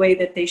 Because the way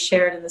that they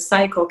share it in the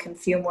cycle can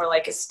feel more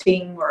like a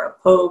sting or a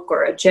poke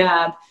or a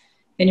jab,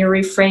 and you're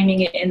reframing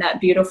it in that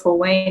beautiful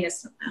way, and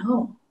it's,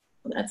 oh,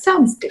 Well, that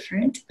sounds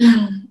different.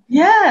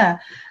 Yeah.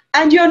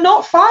 And you're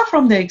not far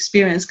from the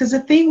experience, because the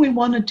thing we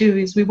want to do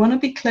is we want to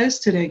be close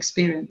to the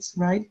experience,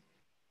 right?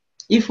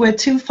 If we're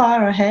too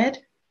far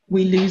ahead,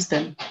 we lose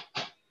them,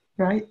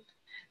 right?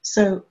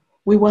 So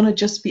we want to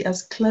just be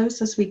as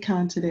close as we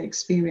can to the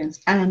experience.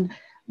 And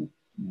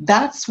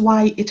that's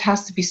why it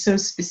has to be so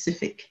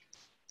specific.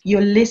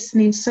 You're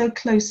listening so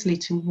closely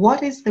to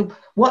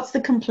what's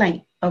the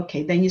complaint?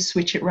 Okay, then you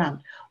switch it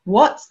around.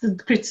 What's the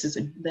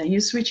criticism? Then you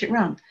switch it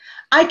around.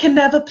 I can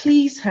never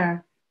please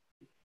her.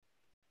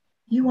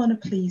 You want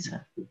to please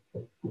her.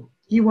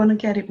 You want to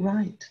get it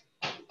right.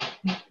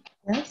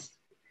 Yes?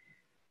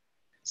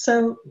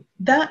 So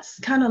that's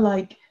kind of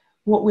like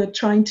what we're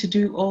trying to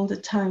do all the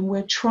time.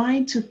 We're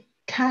trying to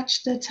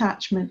catch the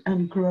attachment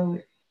and grow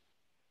it.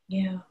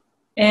 Yeah.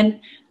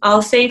 And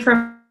I'll say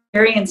from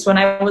experience, when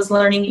I was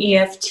learning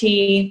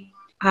EFT,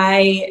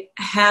 I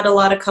had a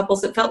lot of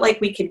couples that felt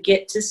like we could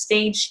get to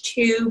stage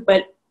 2,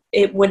 but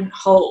it wouldn't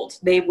hold.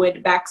 They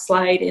would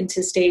backslide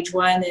into stage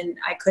 1, and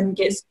I couldn't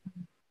get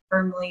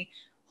firmly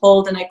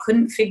hold, and I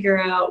couldn't figure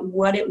out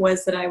what it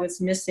was that I was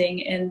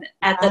missing. And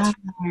at that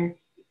time,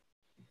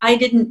 I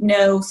didn't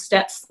know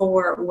step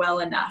 4 well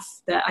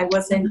enough, that I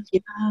wasn't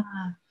in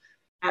the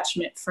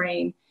attachment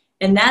frame.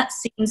 And that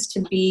seems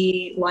to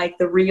be like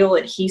the real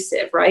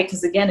adhesive, right?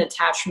 Because again,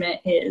 attachment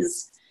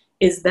is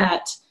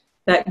that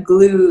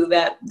glue,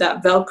 that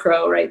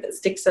Velcro, right, that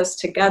sticks us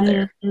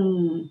together.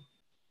 Mm-hmm.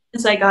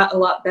 As I got a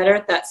lot better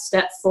at that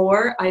step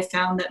 4, I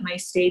found that my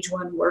stage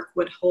 1 work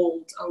would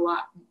hold a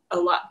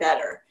lot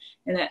better,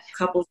 and that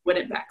couples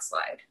wouldn't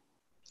backslide.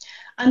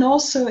 And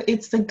also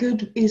it's a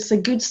good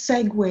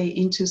segue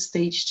into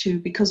stage 2,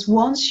 because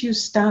once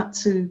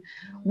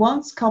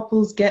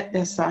couples get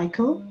their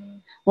cycle,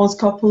 once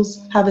couples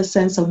have a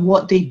sense of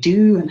what they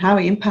do and how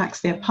it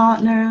impacts their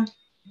partner,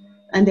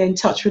 and they're in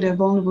touch with their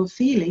vulnerable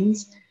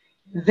feelings,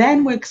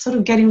 then we're sort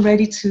of getting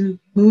ready to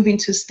move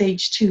into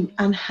stage 2.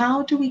 And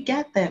how do we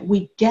get there?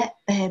 We get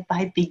there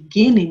by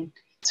beginning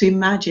to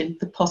imagine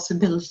the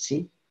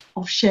possibility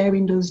of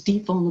sharing those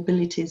deep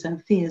vulnerabilities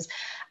and fears.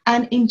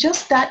 And in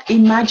just that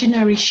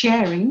imaginary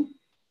sharing,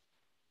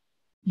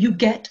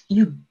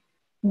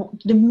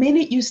 the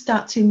minute you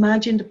start to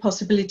imagine the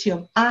possibility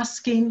of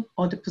asking,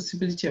 or the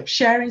possibility of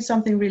sharing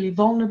something really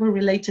vulnerable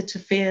related to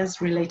fears,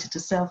 related to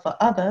self or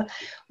other,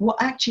 what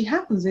actually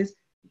happens is,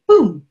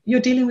 boom, you're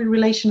dealing with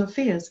relational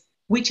fears,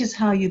 which is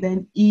how you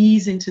then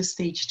ease into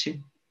stage 2.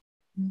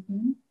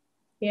 Mm-hmm.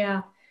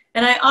 Yeah.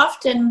 And I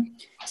often,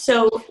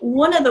 so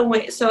one of the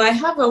ways, so I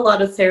have a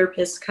lot of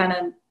therapists kind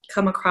of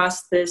come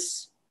across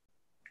this,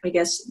 I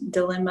guess,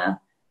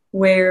 dilemma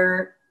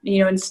where,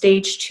 in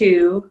stage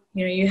 2,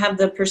 you have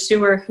the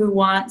pursuer who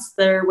wants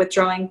their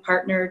withdrawing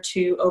partner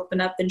to open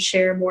up and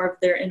share more of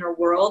their inner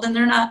world. And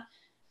they're not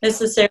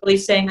necessarily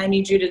saying, I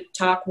need you to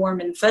talk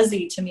warm and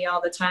fuzzy to me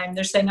all the time.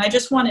 They're saying, I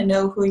just want to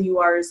know who you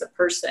are as a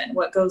person,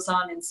 what goes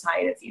on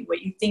inside of you,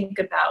 what you think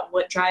about,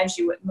 what drives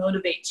you, what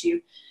motivates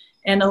you.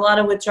 And a lot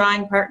of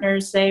withdrawing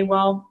partners say,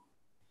 well,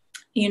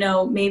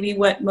 maybe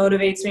what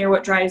motivates me or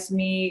what drives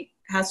me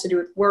has to do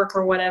with work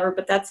or whatever,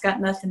 but that's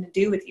got nothing to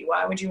do with you.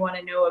 Why would you want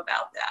to know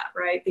about that,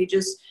 right? They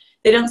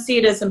don't see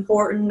it as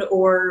important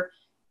or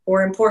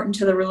important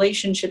to the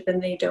relationship,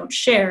 and they don't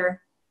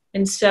share.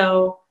 And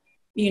so,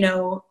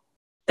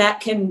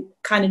 that can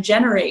kind of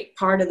generate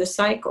part of the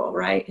cycle,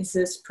 right? Is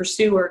this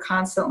pursuer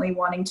constantly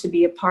wanting to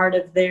be a part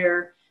of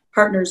their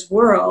partner's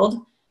world.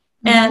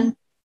 Mm-hmm. And,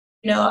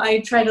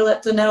 I try to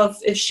let them know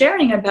if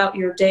sharing about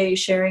your day,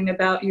 sharing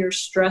about your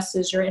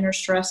stresses, your inner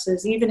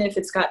stresses, even if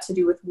it's got to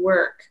do with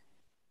work,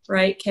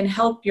 right, can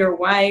help your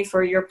wife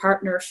or your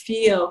partner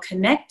feel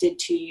connected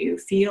to you,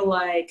 feel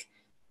like,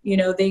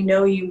 they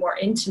know you more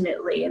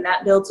intimately, and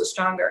that builds a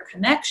stronger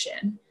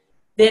connection,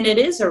 then it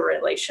is a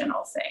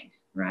relational thing,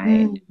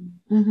 right?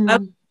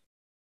 Mm-hmm.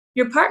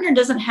 Your partner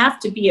doesn't have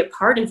to be a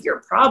part of your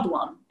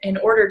problem in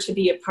order to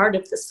be a part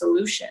of the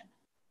solution,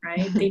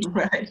 right?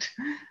 Right.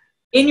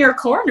 In your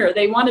corner,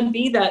 they want to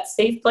be that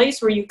safe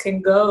place where you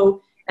can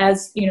go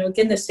as,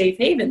 again, the safe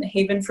haven, the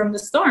haven from the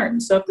storm.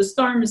 So if the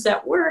storm is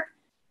at work,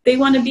 they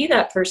want to be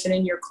that person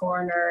in your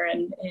corner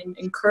and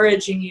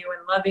encouraging you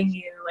and loving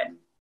you. And,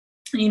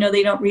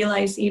 they don't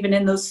realize even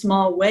in those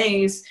small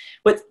ways,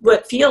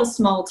 what feels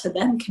small to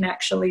them can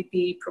actually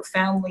be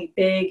profoundly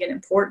big and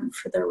important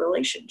for their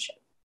relationship.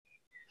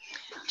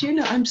 Do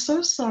I'm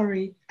so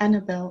sorry,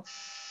 Annabelle.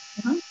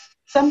 Uh-huh.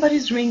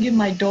 Somebody's ringing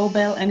my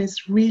doorbell and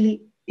it's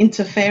really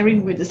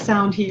interfering with the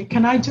sound here.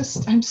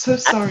 I'm so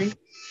sorry.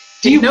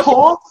 Do you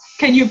pause?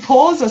 Can you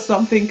pause or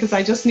something? Because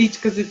I just need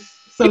to, because it's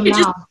so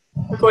loud.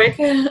 Quick.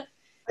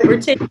 We're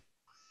taking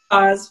a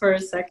pause for a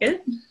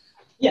second.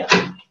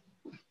 Yeah.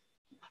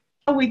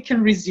 We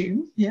can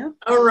resume. Yeah.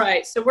 All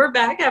right. So we're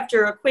back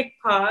after a quick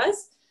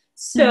pause.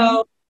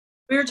 So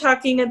we were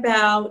talking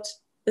about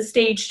the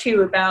stage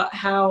 2, about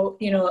how,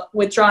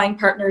 withdrawing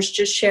partners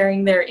just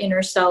sharing their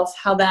inner self,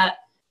 how that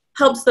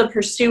helps the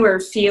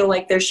pursuer feel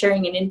like they're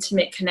sharing an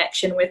intimate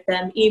connection with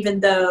them, even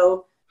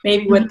though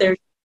maybe what they're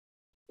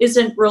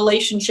isn't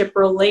relationship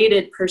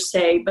related per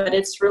se, but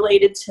it's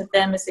related to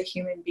them as a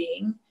human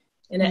being.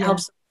 And it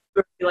helps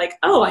them be like,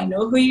 oh, I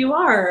know who you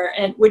are,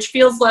 and which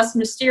feels less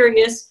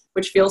mysterious,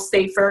 which feels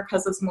safer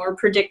because it's more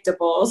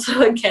predictable.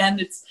 So again,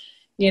 it's,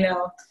 you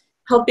know,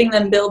 helping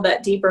them build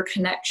that deeper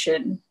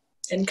connection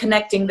and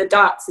connecting the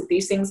dots that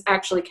these things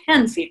actually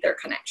can feed their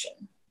connection.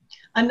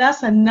 And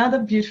that's another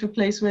beautiful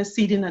place where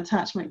seeding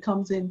attachment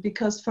comes in,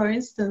 because, for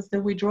instance,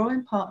 the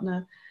withdrawing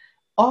partner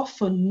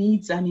often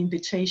needs an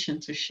invitation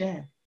to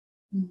share,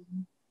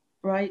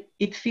 right?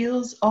 It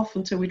feels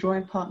often to a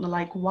withdrawing partner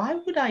like, why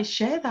would I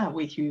share that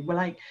with you? Well,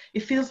 like,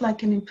 it feels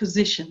like an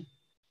imposition.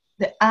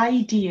 The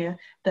idea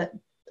that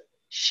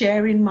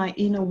sharing my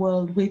inner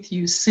world with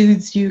you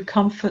soothes you,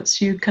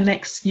 comforts you,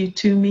 connects you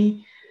to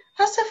me,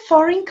 that's a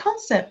foreign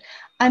concept.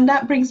 And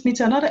that brings me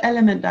to another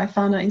element that I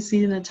found out in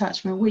seeding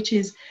attachment, which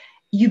is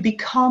you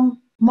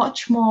become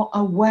much more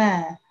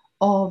aware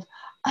of,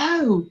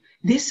 oh,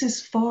 this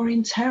is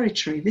foreign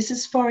territory. This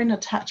is foreign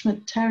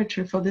attachment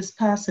territory for this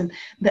person.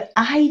 The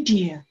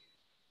idea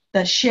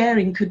that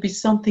sharing could be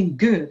something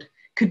good,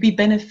 could be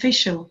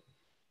beneficial.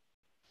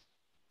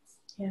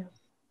 Yeah.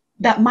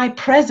 That my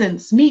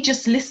presence, me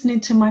just listening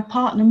to my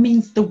partner,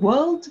 means the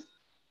world,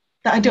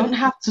 that I don't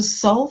have to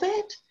solve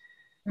it,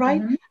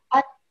 right?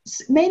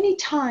 Many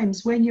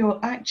times when you're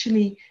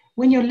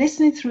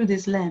listening through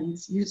this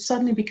lens, you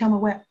suddenly become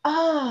aware,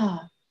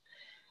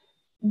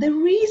 the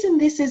reason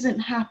this isn't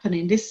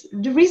happening,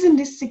 the reason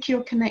this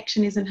secure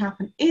connection isn't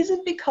happening,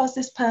 isn't because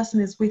this person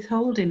is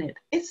withholding it.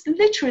 It's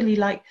literally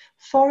like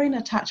foreign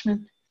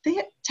attachment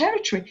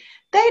territory.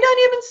 They don't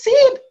even see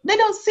it. They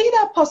don't see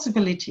that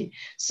possibility.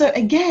 So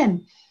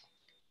again,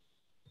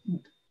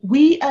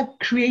 we are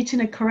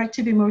creating a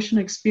corrective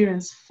emotional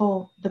experience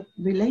for the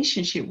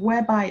relationship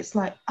whereby it's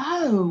like,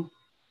 oh,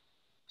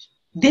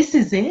 this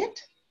is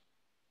it.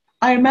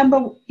 I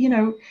remember, you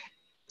know,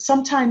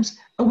 sometimes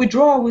a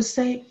withdrawer will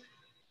say,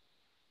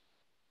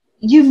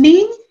 you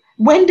mean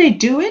when they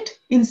do it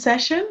in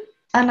session?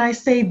 And I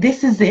say,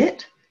 this is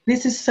it.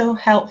 This is so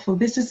helpful.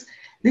 This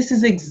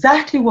is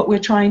exactly what we're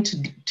trying to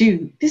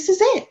do. This is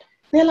it.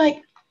 They're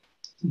like,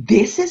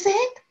 this is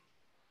it?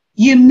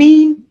 You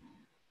mean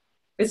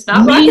it's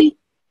not me?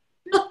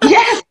 Right?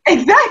 Yes,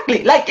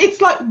 exactly. Like,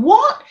 it's like,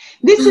 what?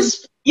 This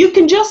is, you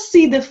can just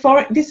see the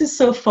foreign. This is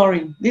so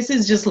foreign. This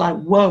is just like,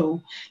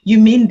 whoa, you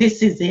mean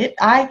this is it?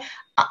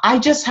 I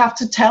just have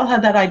to tell her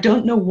that I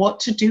don't know what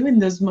to do in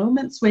those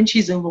moments when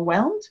she's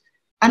overwhelmed.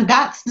 And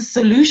that's the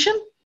solution.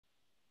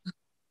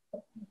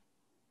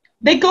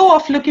 They go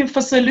off looking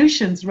for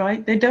solutions,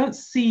 right? They don't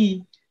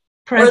see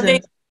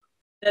presence.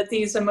 That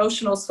these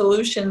emotional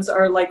solutions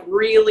are like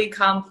really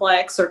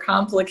complex or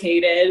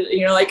complicated.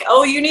 You know, like,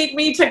 oh, you need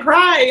me to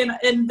cry,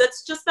 and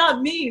that's just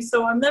not me.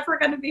 So I'm never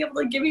going to be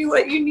able to give you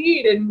what you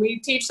need. And we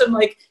teach them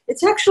like,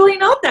 it's actually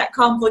not that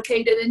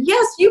complicated. And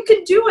yes, you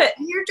can do it.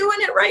 And you're doing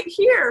it right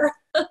here.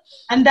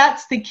 And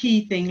that's the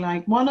key thing.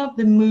 Like, one of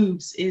the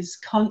moves is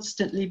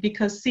constantly,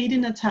 because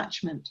seeding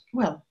attachment,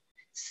 well,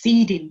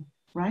 seeding,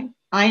 right?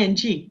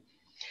 ING.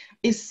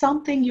 Is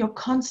something you're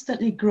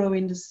constantly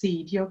growing the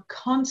seed. You're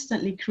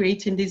constantly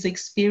creating these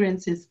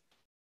experiences.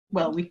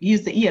 Well, we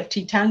use the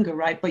EFT tango,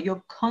 right? But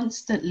you're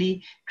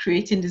constantly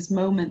creating these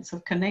moments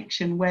of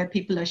connection where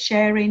people are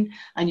sharing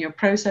and you're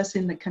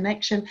processing the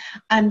connection.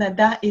 And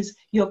that is,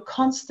 you're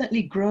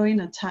constantly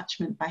growing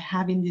attachment by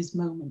having these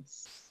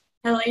moments.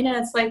 Helena,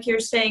 it's like you're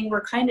saying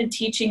we're kind of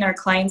teaching our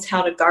clients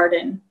how to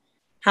garden,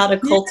 how to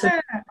cultivate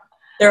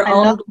their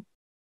own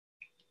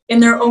in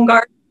their own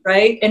garden.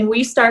 Right? And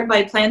we start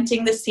by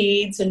planting the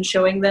seeds and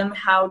showing them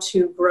how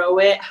to grow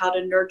it, how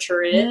to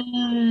nurture it,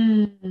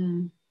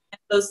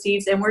 those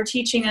seeds. And we're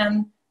teaching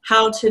them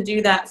how to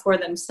do that for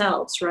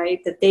themselves,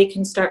 right? That they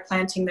can start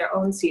planting their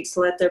own seeds to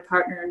let their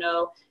partner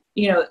know,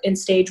 you know, in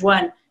stage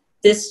 1,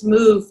 this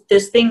move,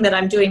 this thing that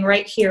I'm doing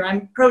right here,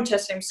 I'm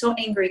protesting, I'm so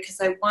angry because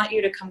I want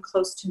you to come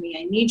close to me.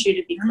 I need you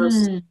to be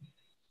close to me.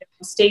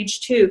 Stage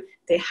 2,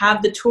 they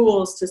have the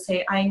tools to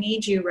say, I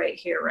need you right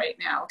here, right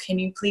now. Can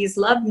you please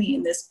love me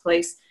in this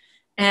place?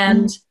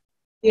 And,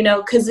 you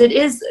know, because it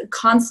is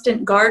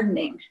constant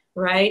gardening,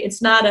 right?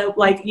 It's not a,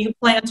 like, you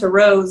plant a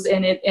rose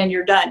and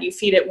you're done. You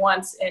feed it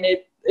once and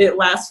it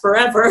lasts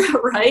forever,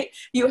 right?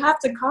 You have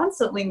to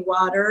constantly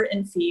water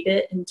and feed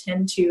it and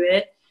tend to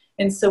it.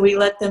 And so we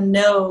let them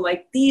know,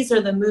 like, these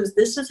are the moves.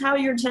 This is how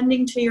you're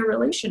tending to your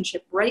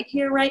relationship right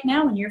here, right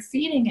now. And you're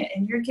feeding it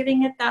and you're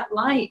giving it that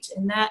light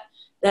and that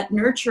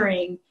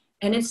nurturing,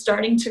 and it's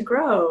starting to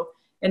grow.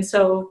 And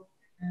so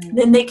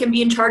then they can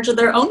be in charge of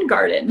their own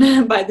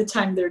garden by the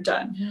time they're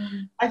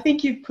done. I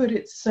think you put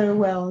it so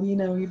well. You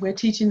know, we're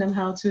teaching them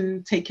how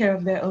to take care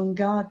of their own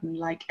garden.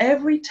 Like,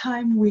 every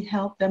time we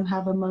help them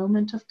have a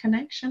moment of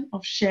connection,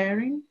 of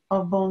sharing,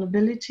 of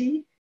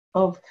vulnerability,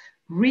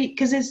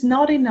 because it's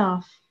not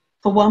enough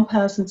for one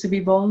person to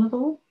be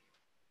vulnerable.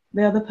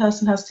 The other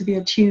person has to be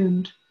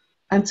attuned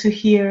and to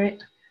hear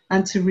it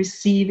and to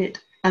receive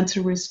it and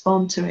to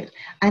respond to it.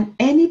 And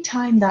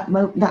anytime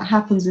that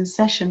happens in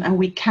session and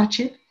we catch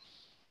it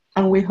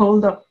and we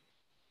hold up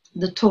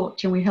the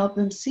torch and we help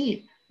them see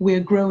it, we're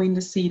growing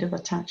the seed of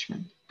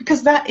attachment.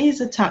 Because that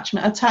is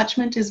attachment.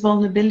 Attachment is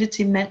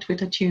vulnerability met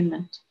with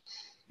attunement.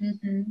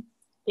 Mm-hmm.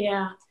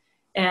 Yeah.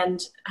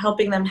 And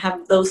helping them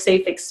have those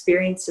safe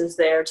experiences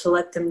there to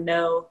let them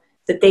know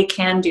that they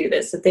can do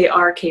this, that they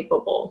are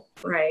capable,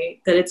 right?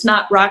 That it's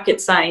not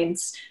rocket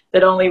science,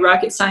 that only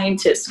rocket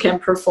scientists can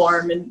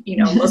perform. And, you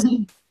know, most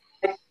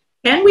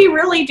can we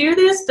really do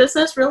this? Does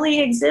this really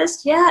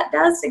exist? Yeah, it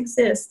does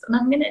exist. And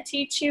I'm going to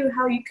teach you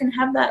how you can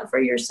have that for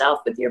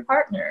yourself with your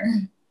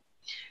partner.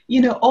 You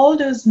know, all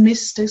those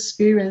missed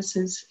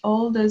experiences,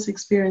 all those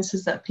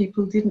experiences that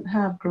people didn't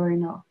have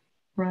growing up,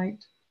 right?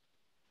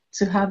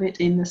 To have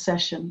it in the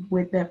session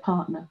with their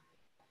partner.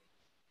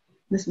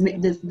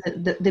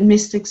 The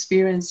missed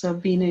experience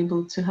of being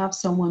able to have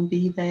someone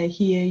be there,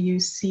 hear you,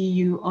 see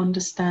you,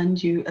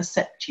 understand you,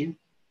 accept you,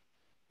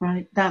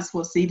 right? That's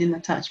what seeding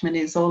attachment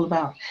is all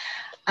about.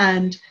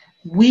 And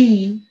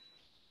we,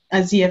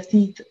 as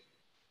EFT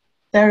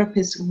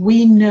therapists,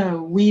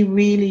 we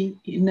really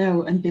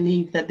know and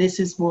believe that this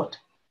is what,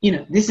 you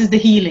know, this is the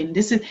healing.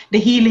 The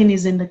healing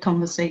is in the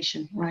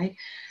conversation, right?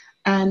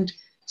 And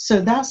so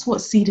that's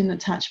what seeding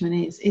attachment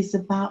is. It's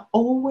about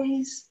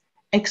always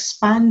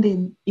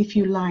expanding, if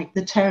you like,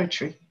 the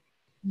territory.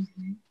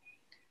 Mm-hmm.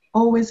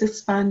 Always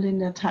expanding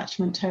the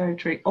attachment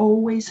territory,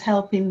 always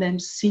helping them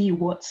see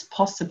what's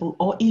possible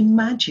or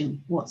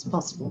imagine what's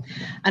possible.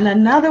 And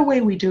another way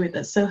we do it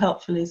that's so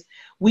helpful is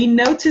we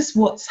notice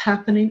what's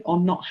happening or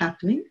not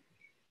happening.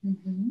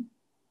 Mm-hmm.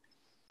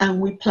 And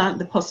we plant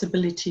the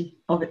possibility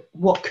of it,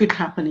 what could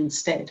happen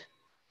instead.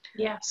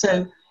 Yeah.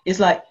 So it's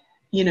like,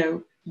 you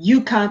know,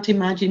 you can't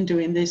imagine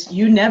doing this.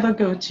 You never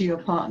go to your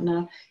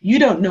partner. You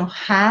don't know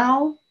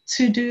how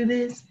to do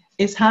this.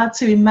 It's hard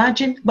to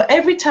imagine. But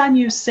every time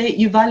you say it,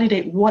 you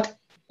validate what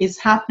is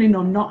happening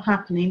or not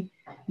happening,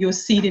 you're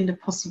seeding the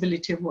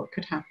possibility of what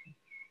could happen.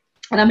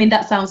 And I mean,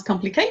 that sounds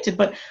complicated,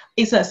 but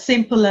it's as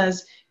simple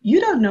as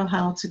you don't know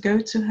how to go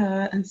to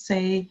her and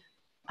say,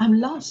 I'm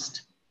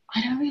lost.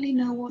 I don't really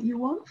know what you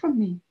want from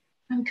me.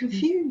 I'm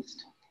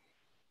confused.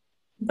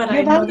 But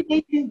you're I know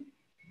validating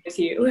with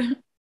you.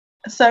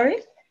 Sorry?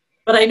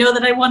 But I know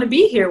that I want to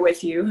be here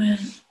with you.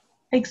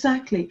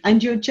 Exactly.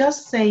 And you're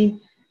just saying,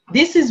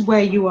 this is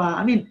where you are.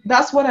 I mean,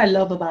 that's what I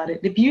love about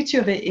it. The beauty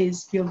of it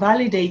is you're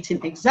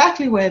validating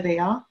exactly where they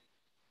are.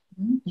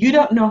 Mm-hmm. You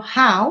don't know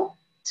how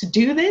to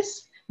do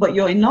this, but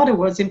you're, in other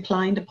words,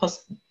 implying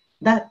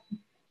that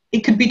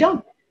it could be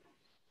done.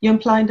 You're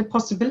implying the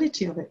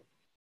possibility of it.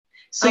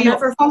 So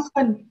you're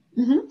constantly,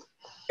 mm-hmm.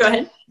 Go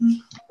ahead.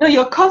 No,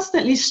 you're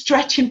constantly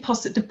stretching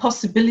the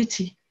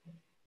possibility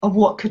of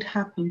what could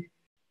happen,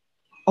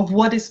 of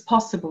what is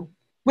possible,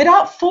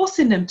 without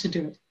forcing them to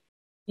do it.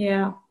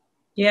 Yeah.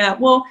 Yeah.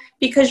 Well,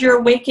 because you're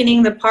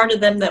awakening the part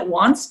of them that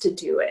wants to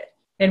do it.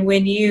 And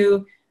when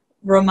you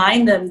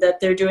remind them that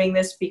they're doing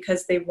this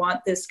because they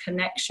want this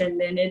connection,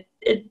 then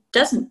it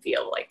doesn't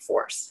feel like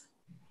force.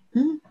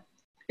 Mm.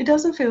 It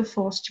doesn't feel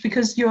forced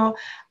because you're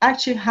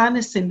actually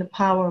harnessing the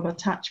power of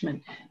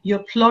attachment.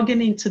 You're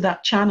plugging into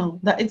that channel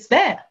that it's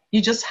there.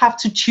 You just have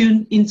to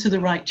tune into the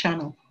right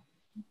channel.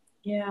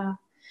 Yeah.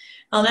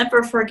 I'll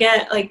never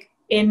forget, like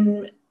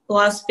in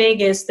Las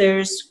Vegas,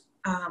 there's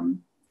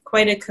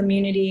quite a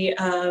community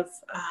of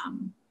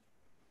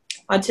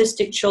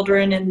autistic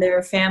children and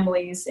their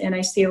families. And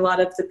I see a lot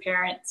of the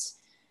parents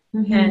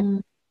mm-hmm.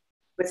 and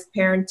with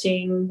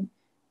parenting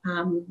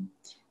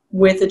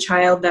with a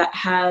child that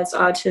has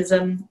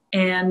autism.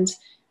 And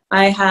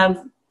I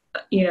have,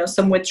 you know,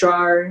 some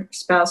withdrawer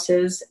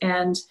spouses,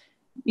 and,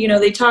 you know,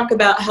 they talk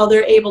about how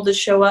they're able to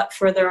show up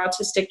for their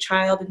autistic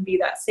child and be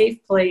that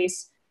safe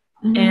place.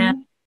 Mm-hmm.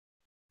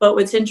 But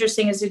what's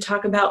interesting is they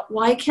talk about,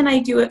 why can I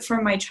do it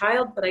for my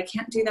child, but I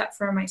can't do that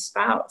for my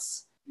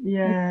spouse?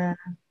 Yeah.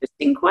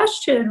 Interesting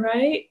question,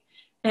 right?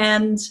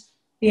 And,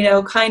 you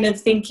know, kind of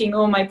thinking,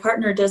 oh, my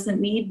partner doesn't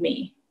need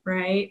me,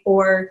 right?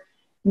 Or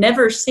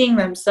never seeing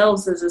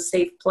themselves as a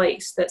safe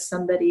place that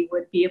somebody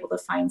would be able to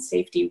find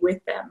safety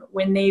with them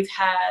when they've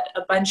had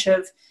a bunch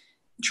of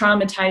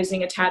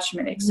traumatizing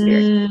attachment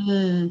experience.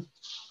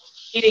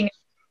 Mm-hmm.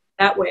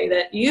 That way,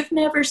 that you've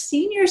never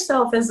seen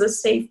yourself as a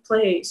safe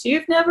place.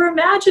 You've never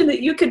imagined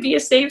that you could be a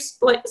safe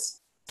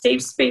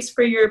space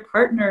for your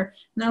partner.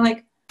 And they're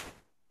like,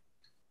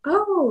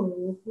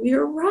 oh,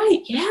 you're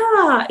right.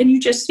 Yeah. And you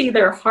just see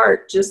their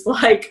heart just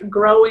like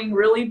growing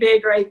really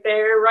big right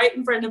there, right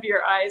in front of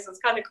your eyes. It's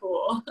kind of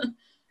cool.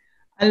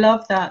 I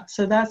love that.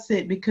 So that's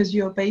it, because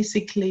you're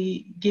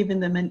basically giving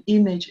them an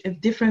image, a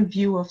different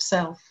view of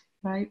self,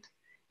 right?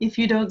 If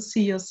you don't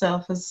see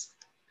yourself as,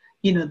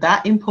 you know,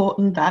 that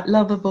important, that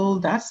lovable,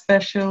 that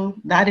special,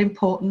 that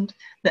important,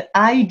 the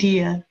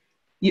idea,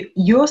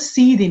 you're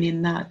seeding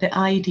in that, the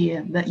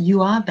idea that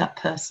you are that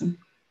person.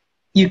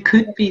 You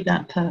could be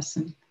that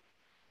person.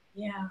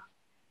 Yeah.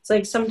 It's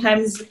like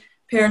sometimes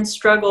parents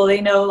struggle.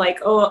 They know, like,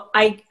 oh,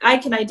 I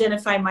can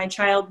identify my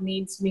child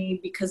needs me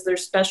because they're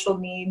special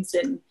needs.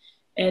 And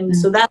mm-hmm.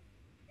 so that's,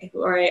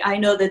 or I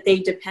know that they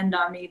depend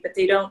on me, but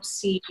they don't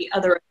see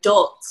other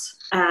adults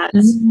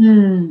as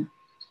mm-hmm.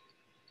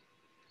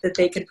 that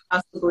they could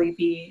possibly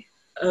be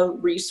a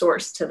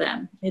resource to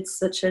them. It's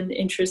such an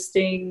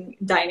interesting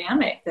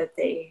dynamic that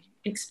they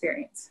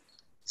experience.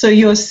 So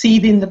you're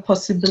seeding the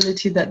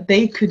possibility that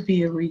they could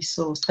be a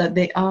resource, that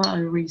they are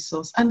a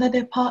resource, and that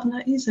their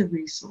partner is a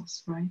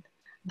resource, right?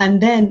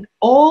 And then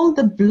all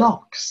the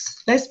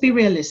blocks, let's be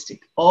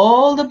realistic,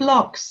 all the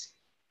blocks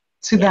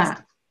to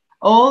that,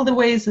 all the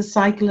ways the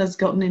cycle has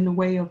gotten in the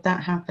way of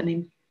that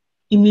happening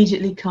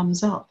immediately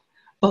comes up.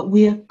 But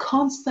we are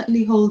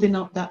constantly holding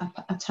up that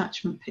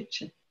attachment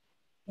picture.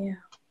 Yeah.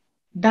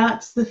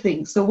 That's the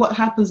thing. So what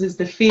happens is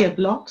the fear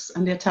blocks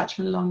and the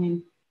attachment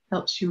longing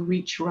helps you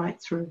reach right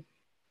through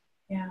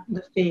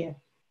the fear.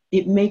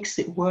 It makes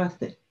it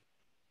worth it.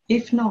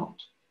 If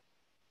not,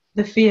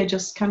 the fear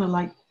just kind of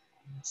like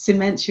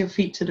cements your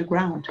feet to the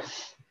ground.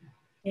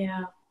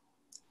 Yeah.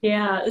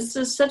 Yeah. This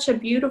is such a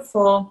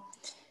beautiful,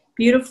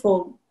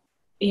 beautiful,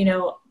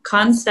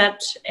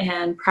 concept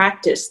and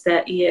practice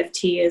that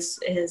EFT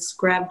is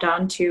grabbed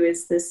onto,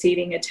 is the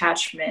seeding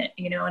attachment,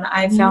 and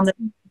I found that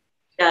it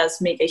does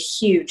make a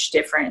huge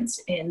difference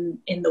in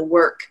the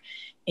work,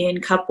 in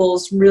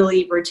couples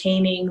really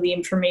retaining the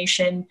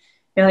information.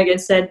 Like I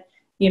said,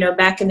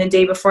 back in the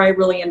day before I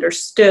really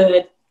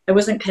understood, I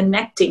wasn't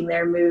connecting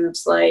their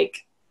moves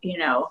like,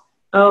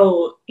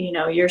 oh,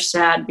 you're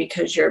sad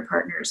because your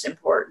partner is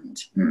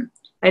important.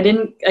 I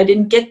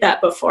didn't get that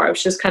before. I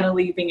was just kind of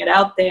leaving it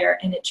out there,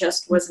 and it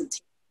just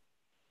wasn't.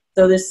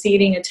 So the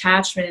seeding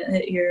attachment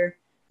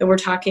that we're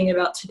talking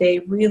about today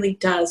really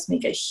does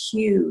make a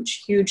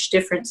huge, huge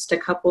difference to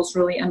couples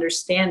really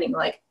understanding,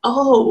 like,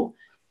 oh,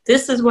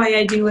 this is why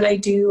I do what I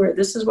do, or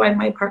this is why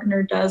my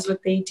partner does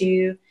what they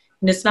do.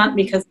 And it's not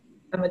because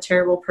I'm a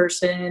terrible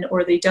person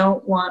or they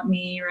don't want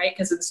me, right?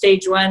 Because in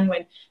stage 1,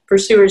 when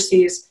pursuer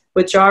sees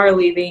withdrawal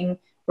leaving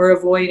or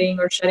avoiding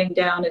or shutting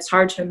down, it's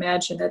hard to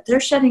imagine that they're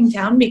shutting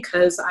down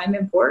because I'm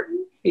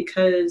important,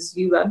 because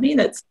you love me.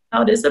 That's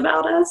how it is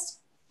about us.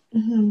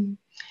 Mm-hmm.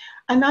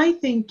 And I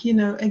think,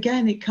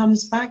 again, it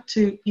comes back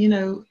to,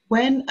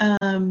 when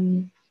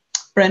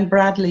Brent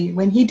Bradley,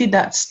 when he did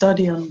that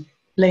study on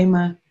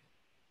blamer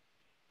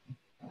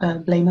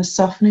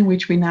softening,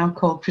 which we now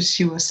call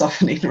pursuer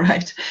softening,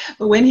 right?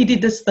 But when he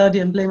did the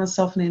study on blamer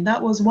softening,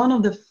 that was one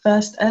of the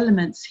first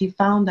elements he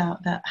found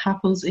out that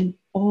happens in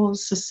all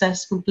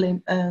successful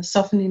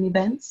softening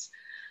events,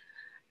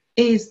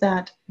 is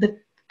that the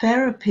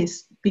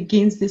therapist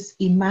begins this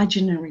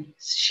imaginary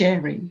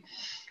sharing,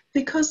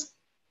 because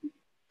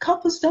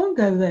couples don't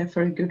go there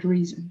for a good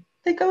reason.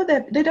 They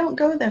don't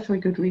go there for a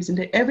good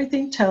reason.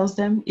 Everything tells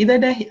them, either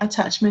their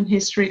attachment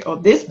history or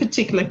this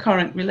particular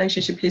current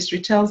relationship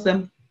history tells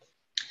them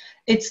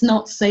it's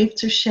not safe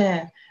to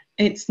share.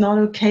 It's not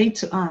okay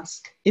to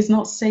ask. It's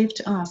not safe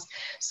to ask.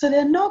 So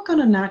they're not going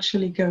to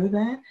naturally go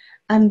there.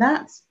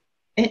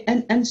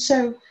 And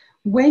so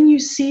when you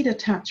seed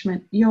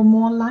attachment, you're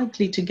more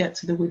likely to get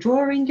to the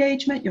withdrawal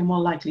engagement. You're more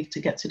likely to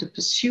get to the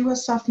pursuer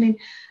softening.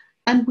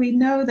 And we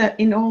know that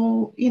in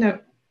all,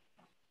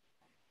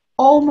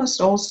 almost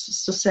all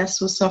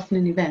successful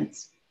softening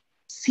events,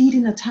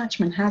 seeding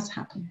attachment has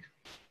happened.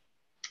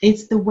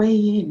 It's the way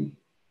in,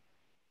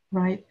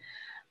 right?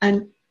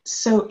 And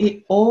so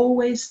it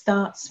always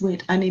starts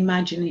with an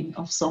imagining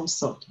of some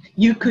sort.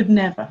 You could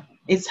never.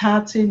 It's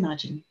hard to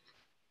imagine.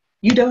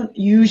 You don't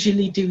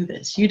usually do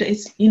this.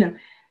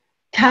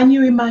 Can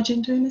you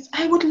imagine doing this?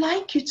 I would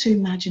like you to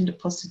imagine the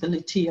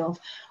possibility of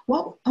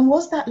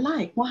what's that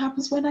like? What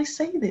happens when I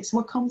say this?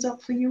 What comes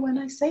up for you when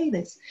I say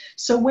this?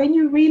 So when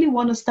you really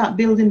want to start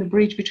building the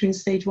bridge between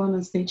stage 1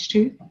 and stage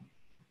 2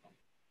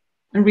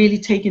 and really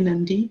taking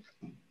them deep,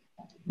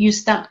 you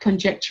start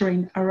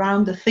conjecturing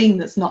around the thing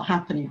that's not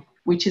happening,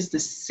 which is the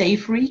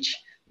safe reach,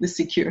 the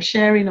secure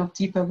sharing of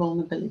deeper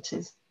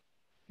vulnerabilities,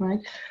 right?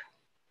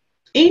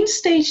 In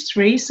stage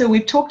 3, so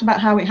we've talked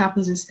about how it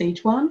happens in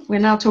stage 1. We're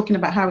now talking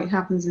about how it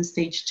happens in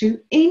stage 2.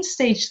 In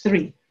stage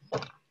 3,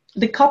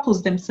 the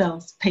couples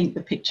themselves paint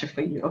the picture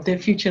for you of their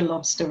future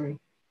love story.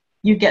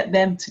 You get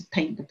them to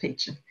paint the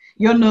picture.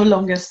 You're no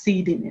longer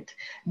seeding it.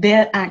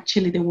 They're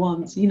actually the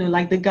ones,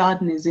 like the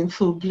garden is in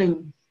full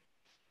bloom.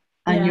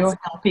 And you're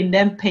helping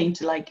them paint,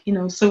 so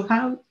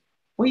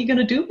what are you going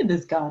to do with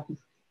this garden?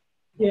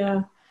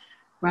 Yeah.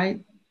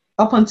 Right?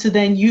 Up until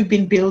then, you've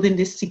been building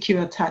this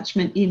secure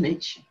attachment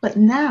image. But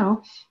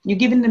now you're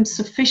giving them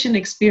sufficient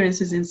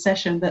experiences in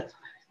session that,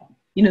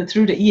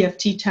 through the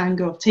EFT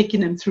tango of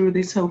taking them through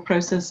this whole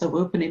process of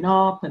opening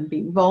up and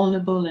being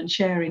vulnerable and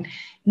sharing.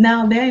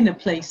 Now they're in a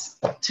place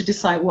to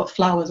decide what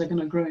flowers are going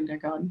to grow in their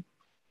garden.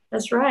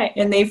 That's right.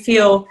 And they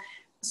feel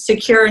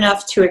secure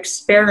enough to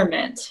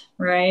experiment,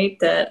 right?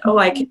 That,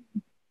 I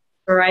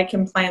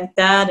can plant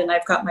that, and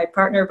I've got my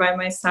partner by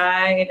my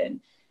side,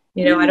 and,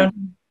 I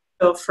don't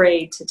feel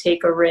afraid to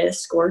take a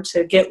risk or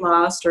to get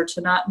lost or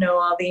to not know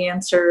all the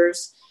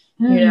answers,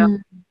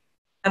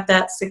 have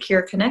that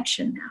secure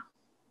connection now.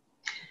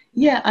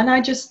 Yeah, and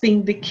I just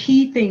think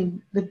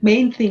the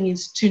main thing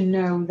is to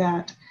know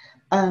that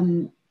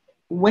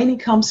when it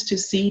comes to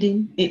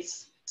seeding,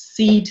 it's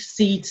seed.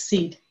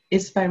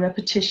 It's by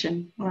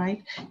repetition,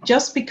 right?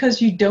 Just because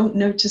you don't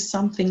notice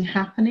something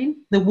happening,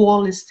 the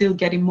wall is still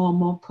getting more and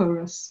more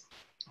porous.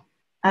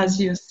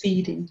 as you're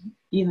seeding.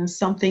 You know,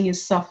 something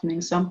is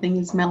softening, something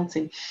is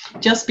melting.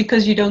 Just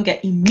because you don't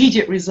get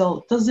immediate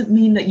result doesn't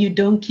mean that you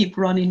don't keep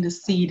running the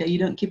seed or you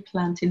don't keep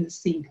planting the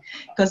seed,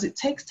 because it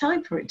takes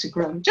time for it to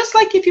grow. Just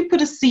like if you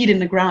put a seed in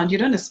the ground, you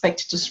don't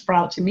expect it to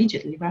sprout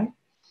immediately, right?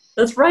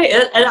 That's right.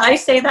 And I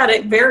say that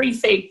it very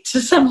fake to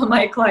some of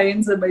my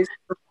clients and my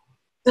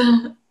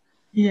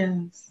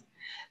Yes.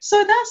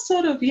 So that's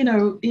sort of,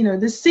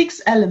 the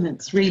 6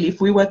 elements, really,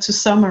 if we were to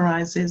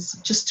summarize, is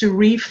just to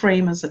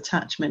reframe as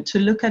attachment, to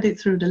look at it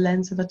through the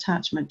lens of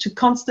attachment, to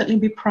constantly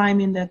be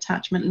priming the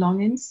attachment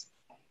longings.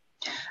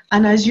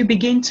 And as you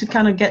begin to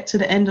kind of get to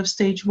the end of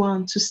stage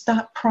 1, to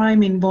start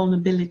priming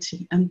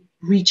vulnerability and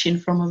reaching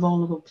from a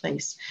vulnerable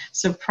place.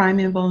 So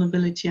priming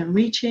vulnerability and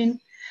reaching,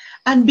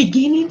 and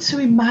beginning to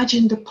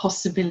imagine the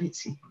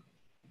possibility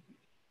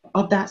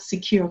of that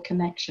secure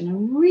connection,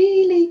 and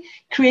really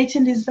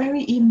creating these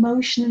very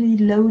emotionally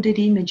loaded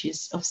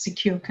images of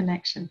secure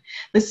connection,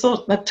 the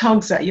sort that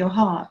tugs at your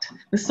heart,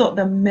 the sort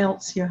that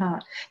melts your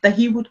heart, that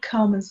he would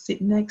come and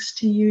sit next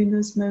to you in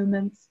those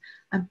moments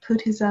and put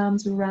his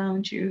arms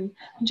around you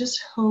and just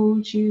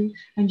hold you,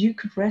 and you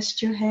could rest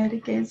your head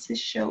against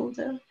his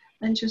shoulder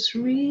and just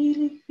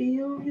really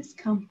feel his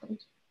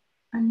comfort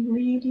and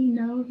really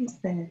know he's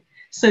there.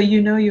 So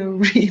you're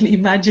really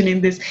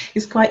imagining this.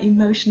 It's quite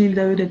emotionally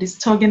loaded. It's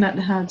tugging at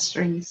the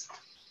heartstrings.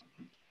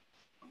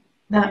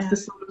 That's the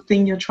sort of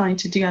thing you're trying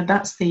to do at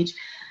that stage.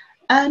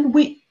 And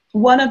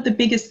one of the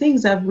biggest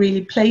things I've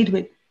really played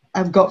with,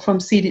 I've got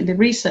from seeding the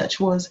research,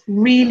 was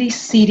really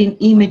seeding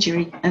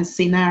imagery and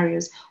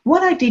scenarios.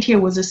 What I did here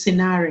was a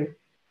scenario.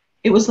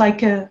 It was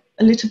like a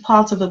little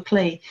part of a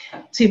play,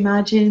 to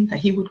imagine that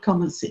he would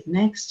come and sit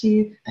next to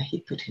you, that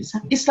he put his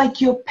hand. It's like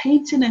you're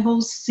painting a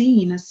whole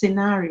scene, a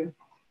scenario.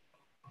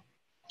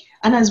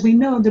 And as we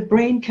know, the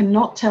brain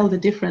cannot tell the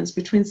difference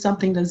between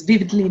something that's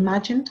vividly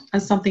imagined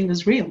and something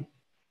that's real.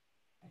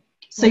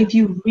 So if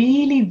you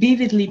really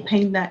vividly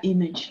paint that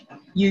image,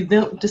 you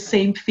build the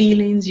same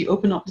feelings, you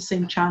open up the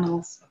same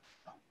channels.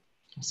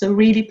 So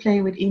really play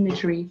with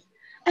imagery.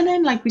 And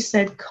then, like we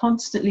said,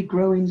 constantly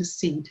growing the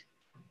seed,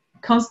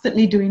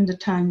 constantly doing the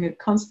tango,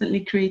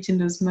 constantly creating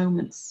those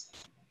moments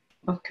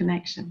of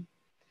connection.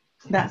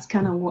 That's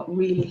kind of what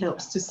really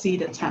helps to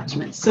seed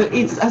attachment. So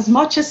it's as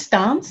much a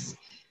stance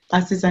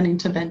as is an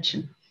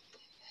intervention.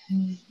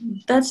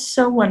 That's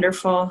so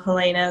wonderful,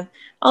 Helena.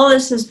 All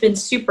this has been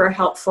super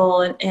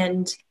helpful,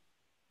 and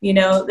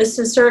this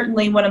is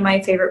certainly one of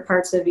my favorite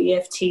parts of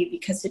EFT,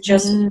 because it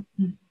just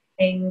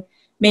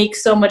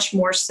makes so much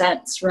more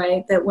sense,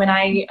 right? That when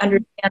I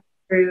understand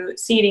through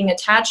seeding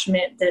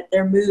attachment, that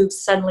their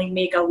moves suddenly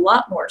make a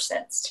lot more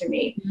sense to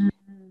me.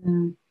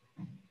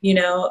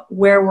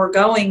 Where we're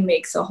going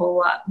makes a whole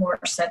lot more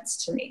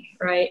sense to me,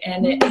 right?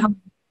 And it helps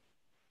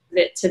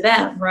it to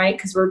them, right?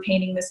 Because we're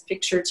painting this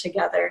picture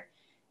together,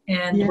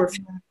 and we're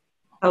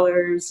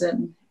colors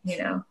and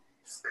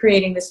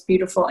creating this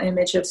beautiful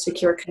image of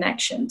secure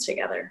connection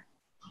together.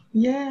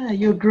 Yeah,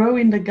 you're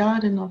growing the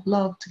garden of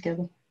love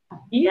together.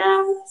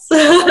 Yes.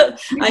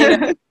 I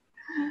know.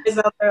 Is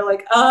out there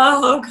like,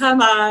 oh,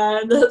 come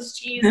on, those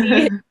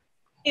cheesy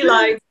lines.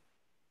 I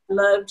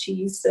love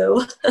cheese,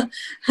 so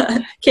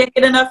can't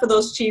get enough of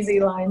those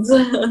cheesy lines.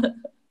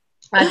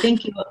 I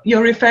think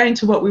you're referring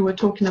to what we were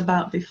talking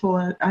about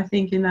before. I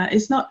think in that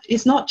it's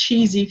not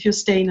cheesy if you're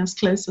staying as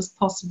close as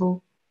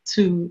possible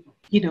to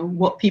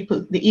what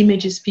the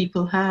images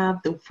people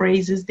have, the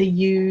phrases they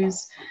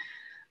use,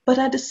 but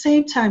at the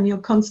same time you're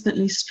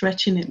constantly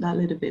stretching it that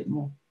little bit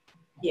more.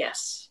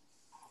 Yes.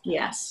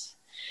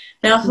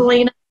 Now,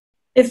 Helena,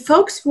 if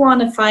folks want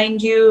to find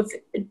you,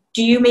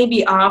 do you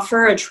maybe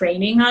offer a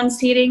training on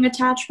seeding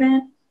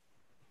attachment?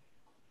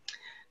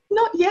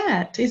 Not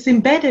yet. It's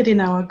embedded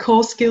in our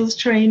core skills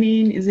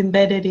training, is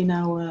embedded in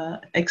our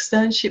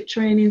externship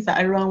trainings that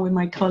I run with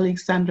my colleague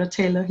Sandra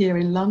Taylor here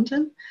in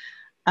London.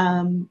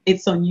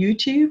 It's on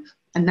YouTube,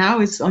 and now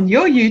it's on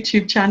your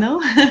YouTube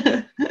channel.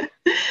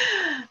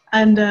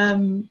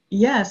 And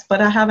yes, but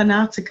I have an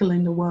article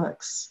in the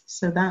works,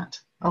 so that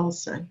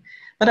also.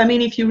 But I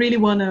mean, if you really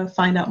want to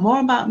find out more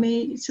about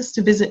me, it's just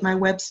to visit my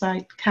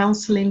website,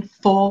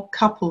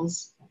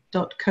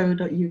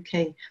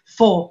 counselingforcouples.co.uk.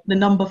 4, the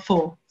number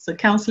 4. So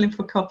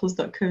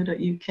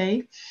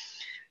counselingforcouples.co.uk.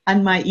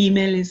 And my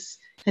email is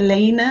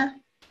Helena,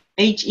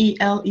 HELENE,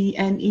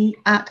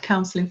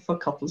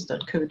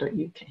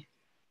 @counselingforcouples.co.uk.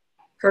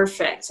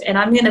 Perfect. And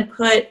I'm going to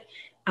put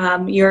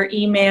your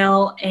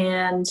email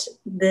and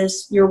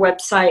your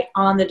website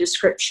on the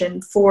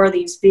description for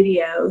these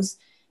videos.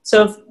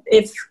 So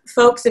if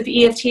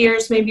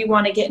EFTers maybe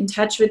want to get in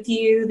touch with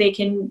you, they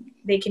can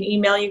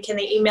email you. Can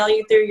they email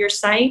you through your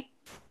site?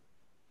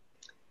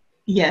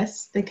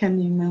 Yes, they can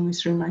email me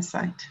through my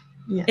site.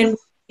 Yes. And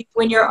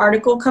when your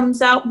article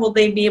comes out, will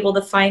they be able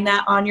to find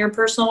that on your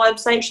personal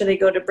website? Should they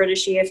go to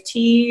British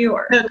EFT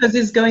or? No, because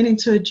it's going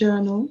into a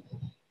journal.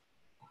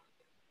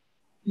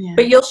 Yeah.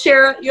 But you'll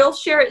share it.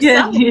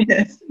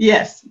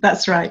 Yes,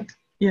 that's right.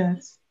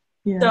 Yes.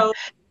 Yeah. So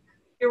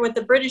you're with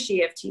the British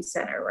EFT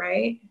Center,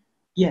 right?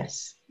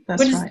 Yes,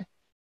 that's right.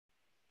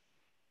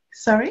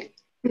 Sorry?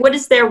 What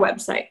is their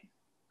website?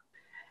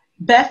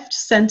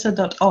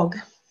 BEFTCenter.org.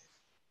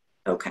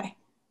 Okay,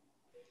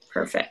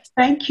 perfect.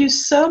 Thank you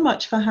so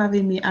much for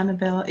having me,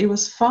 Annabelle. It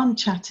was fun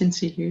chatting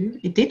to you.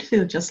 It did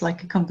feel just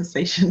like a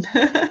conversation.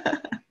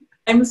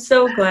 I'm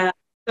so glad.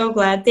 So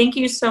glad. Thank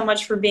you so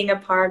much for being a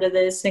part of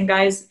this. And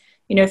guys,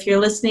 you know, if you're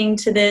listening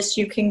to this,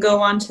 you can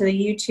go on to the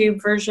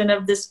YouTube version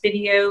of this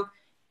video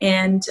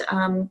and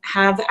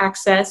have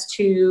access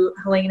to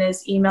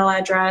Helena's email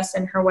address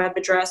and her web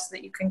address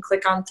that you can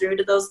click on through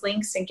to those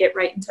links and get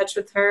right in touch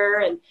with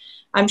her. And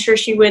I'm sure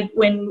she would,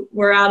 when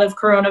we're out of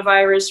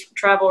coronavirus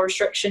travel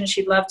restrictions,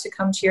 she'd love to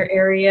come to your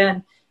area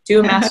and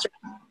do a master.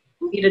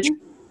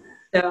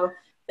 So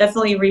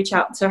definitely reach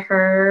out to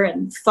her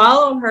and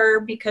follow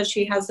her, because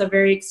she has a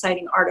very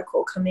exciting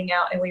article coming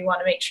out, and we want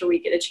to make sure we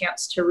get a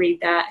chance to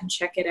read that and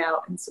check it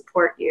out and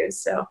support you.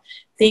 So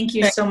thank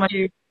you so much.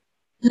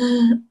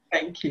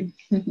 Thank you.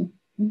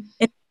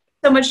 And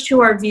so much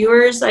to our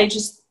viewers. I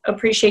just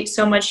appreciate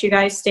so much you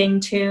guys staying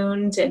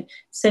tuned and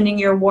sending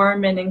your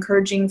warm and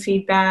encouraging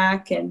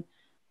feedback. And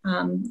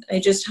I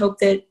just hope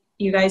that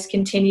you guys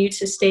continue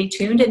to stay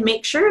tuned and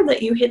make sure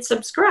that you hit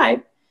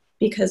subscribe,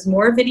 because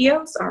more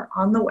videos are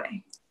on the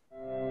way.